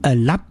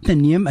 'n lap te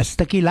neem, 'n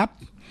stukkie lap,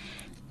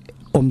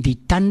 om die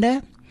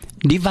tande,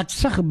 die wat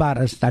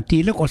sigbaar is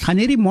natuurlik, ons gaan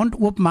nie die mond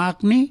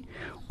oopmaak nie,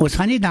 ons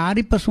gaan nie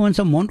daardie persoon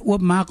se mond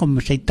oopmaak om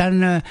sy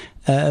tande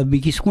 'n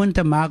bietjie skoon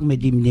te maak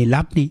met die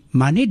lap nie,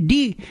 maar net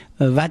die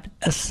wat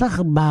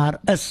sigbaar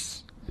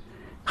is.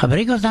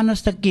 Gebruik ons dan 'n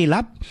stukkie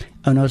lap,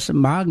 en ons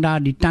maak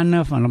daar die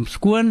tande van hom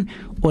skoon,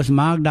 ons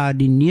maak daar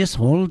die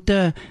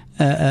neusholte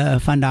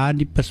van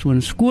daardie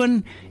persoon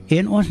skoon,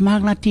 en ons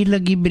maak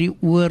natuurlik hier by die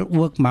oor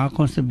ook, maak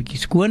ons 'n bietjie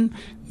skoon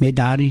met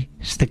daardie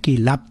stukkie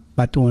lap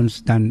wat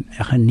ons dan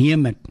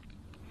geneem het.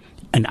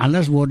 En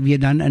alles word weer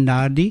dan in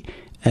daardie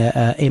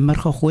emmer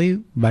gegooi,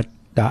 wat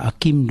daar 'n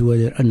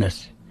kiemdoder in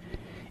is.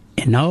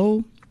 En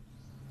nou,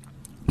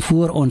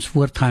 voor ons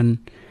voortgaan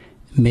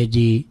met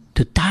die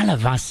totale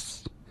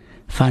was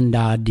van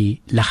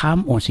daardie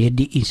liggaam, ons het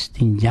die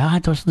istinja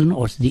gedoen,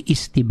 ons het die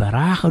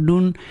istibara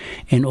gedoen,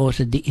 en ons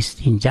het die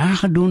istinja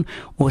gedoen,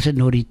 ons het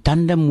nou die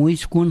tande mooi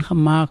skoon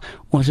gemaak,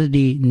 ons het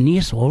die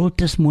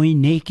neusholtes mooi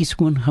netjies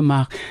skoon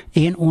gemaak,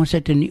 en ons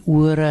het in die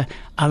ore,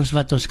 alles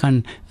wat ons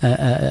kan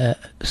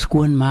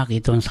skoon maak,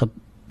 het ons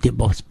die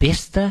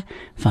beste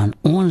van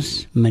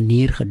ons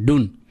manier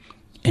gedoen.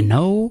 En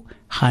nou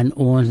gaan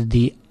ons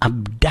die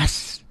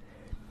abdas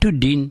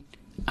toedien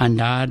aan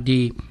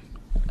daardie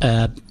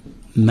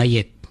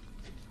mayit.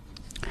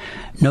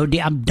 Nou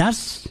die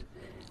abdas,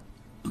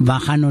 waar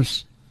gaan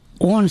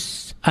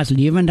ons as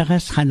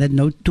lewendiges gaan dit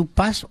nou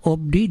toepas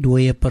op die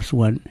dooie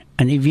persoon.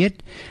 En jy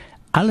weet,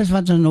 alles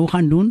wat ons nou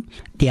gaan doen,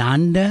 die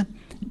hande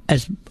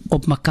is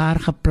op mekaar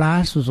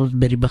geplaas, soos ons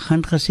by die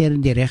begin gesê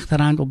het, die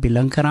regterhand op die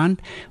linkerhand,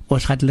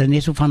 ons gaan hulle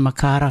net so van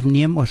mekaar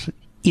afneem, ons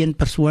een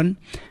persoon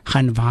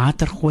gaan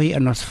water gooi,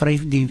 en ons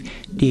vryf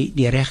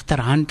die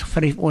regterhand,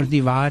 vryf ons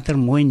die water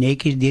mooi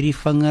netjies deur die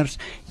vingers,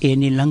 en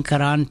die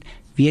linkerhand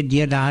weer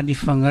deur daardie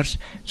vingers,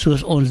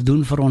 soos ons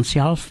doen vir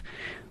onsself.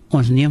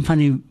 Ons neem van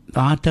die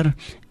water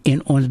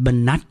en ons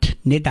benat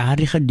net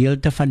daardie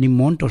gedeelte van die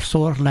mond, ons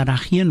sorg dat daar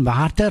geen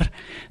water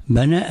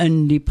binne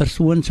in die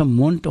persoon se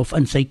mond of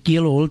in sy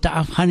keelholte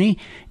afgaan nie,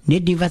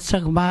 net die wat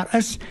sigbaar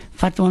is,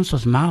 vat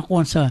ons maak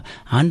ons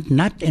hand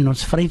nat en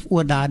ons vryf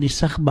oor daardie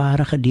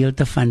sigbare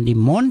gedeelte van die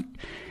mond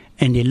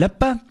en die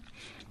lippe,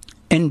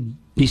 en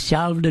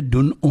dieselfde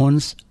doen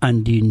ons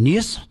aan die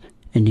neus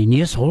en die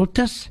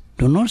neusholtes,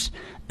 doen ons,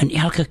 en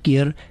elke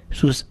keer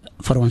soos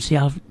vir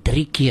onsself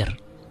 3 keer.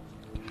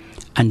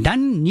 En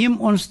dan neem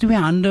ons 2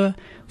 hande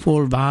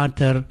vol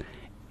water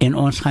en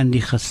ons gaan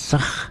die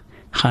gesig,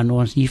 gaan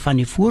ons hier van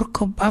die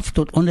voorkop af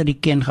tot onder die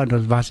kin gaan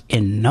ons was,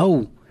 en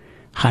nou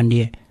gaan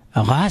die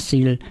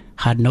ghasil,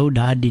 gaan nou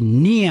daar die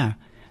nia,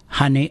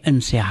 gaan hy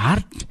in sy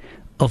hart,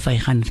 of hy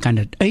kan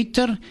het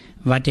uiter,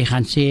 wat hy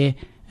gaan sê,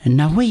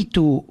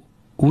 nawaitu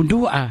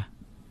wudu'a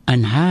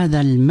an hadha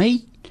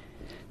al-mayt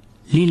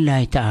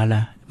lillahi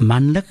ta'ala,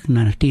 mannelijk,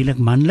 natuurlijk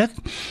mannelijk,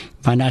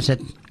 want as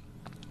het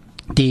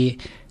die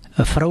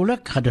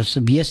vrouwelijk, gaat dus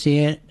weer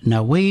sê,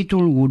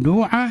 nawaitul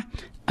wudu'a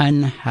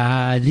an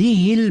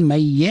hadhihi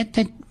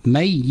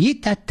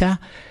al-mayyitata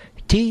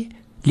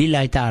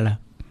lillahi ta'ala,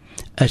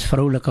 is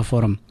vrouwelijke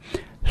vorm.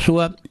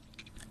 So,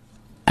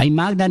 hy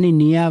maak dan die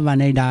nia,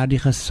 wanneer hy daar die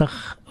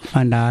gesig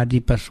van daar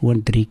die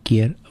persoon 3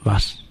 keer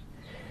was.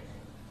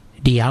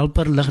 Die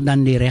helper lig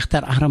dan die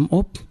rechterarm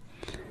op,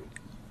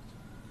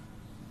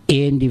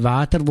 en die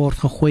water word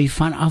gegooi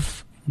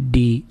vanaf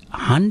die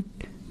hand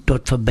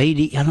tot verby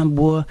die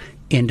elleboog,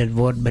 en dit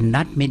word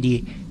benat met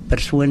die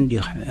persoon,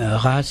 die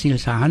ghasil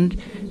se hand,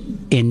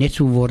 en net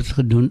so word het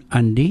gedoen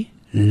aan die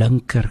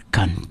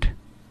linkerkant.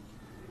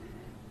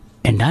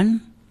 En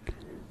dan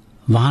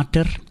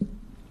water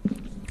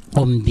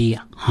om die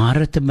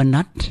hare te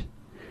benat,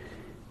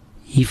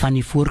 hier van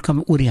die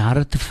voorkant oor die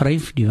hare te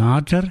vryf, die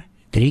water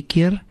 3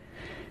 keer,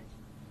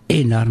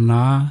 en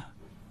daarna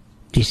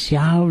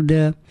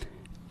dieselfde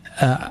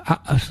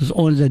as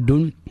ons dit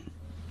doen,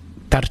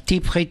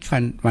 tartiepheid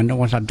van, want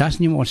ons das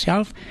neem ons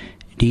self,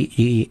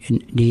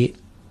 die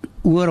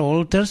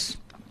oorholters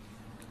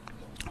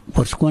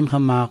word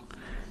skoongemaak,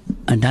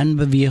 en dan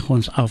beweeg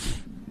ons af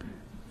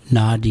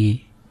na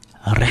die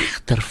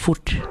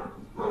regtervoet.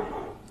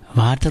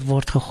 Water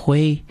word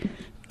gegooi,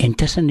 en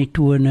tussen die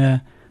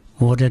tone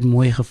word het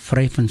mooi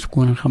gevryf en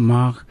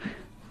skoongemaak,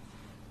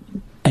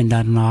 en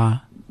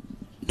daarna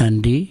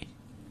dan die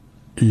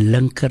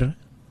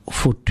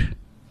linkervoet.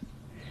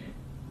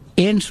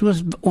 En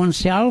soos ons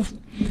self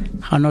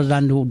gaan ons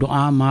dan die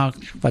dua maak,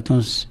 wat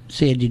ons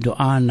sê die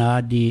dua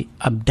na die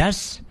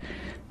abdas,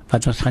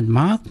 wat ons gaan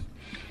maak,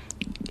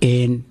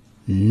 en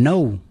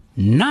nou,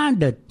 na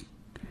dit,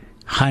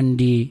 gaan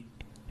die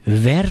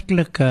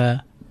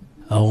werklike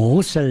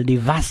ghusl, die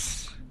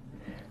was,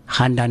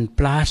 gaan dan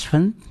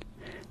plaasvind,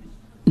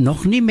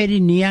 nog nie met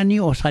die nia nie,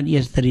 ons gaan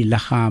eers die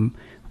lichaam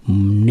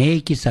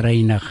netjies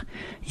reinig.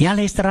 Ja,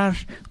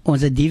 luisteraars,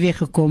 ons het die week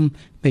gekom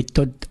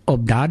tot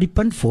op daardie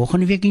punt,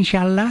 volgende week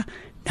inshallah,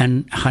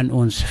 dan gaan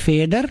ons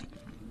verder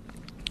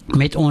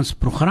met ons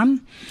program,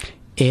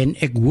 en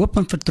ek hoop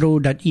en vertrou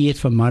dat u het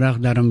vanmiddag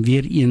daarom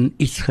weer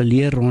iets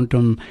geleer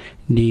rondom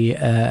die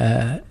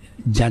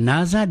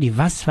janaza, die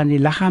was van die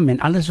lichaam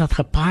en alles wat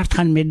gepaard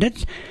gaan met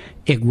dit.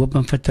 Ek hoop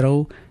en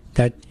vertrou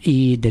dat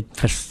u dit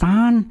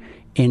verstaan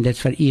en dit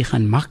vir u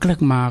gaan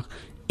maklik maak,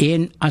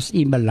 en as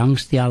u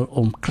belangstel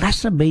om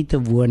klasse by te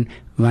woon,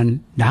 want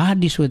daar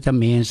die soorte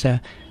mense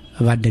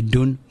wat dit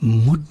doen,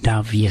 moet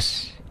daar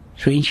wees.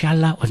 So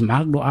inshallah, ons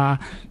maak dua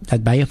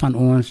dat baie van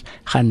ons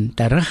gaan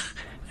terug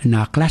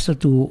na klasse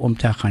toe om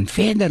te gaan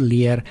verder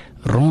leer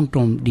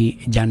rondom die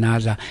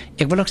janaza.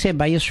 Ek wil ook sê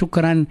baie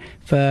shukran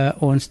vir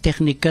ons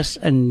technicus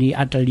in die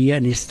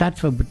atelier in die stad,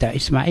 vir Boeta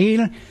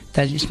Ismail.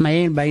 Dat is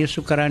Ismail, baie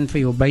shukran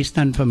vir jou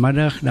bystand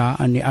vanmiddag daar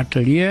aan die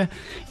atelier.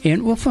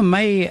 En ook vir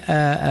my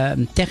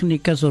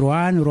technicus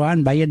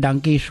Roan, baie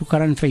dankie,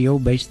 shukran vir jou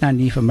bystand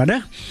hier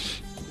vanmiddag.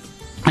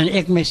 En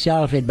ek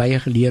myself het baie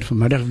geleer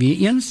vanmiddag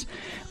weer eens,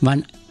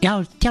 want ja,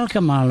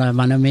 telke male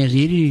wanneer mens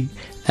hierdie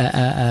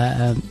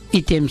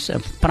items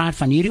praat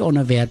van hierdie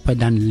onderwerpe,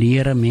 dan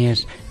leer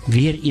mens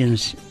weer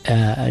eens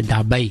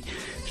daarbij.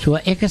 So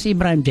ek is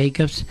Ibrahim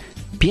Jacobs,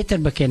 beter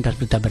bekend as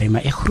Boeta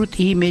Brema. Ek groet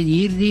u met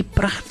hierdie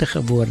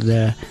pragtige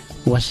woorde.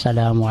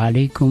 Wassalamu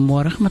alaikum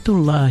wa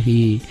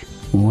rahmatullahi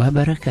wa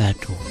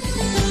barakatuh.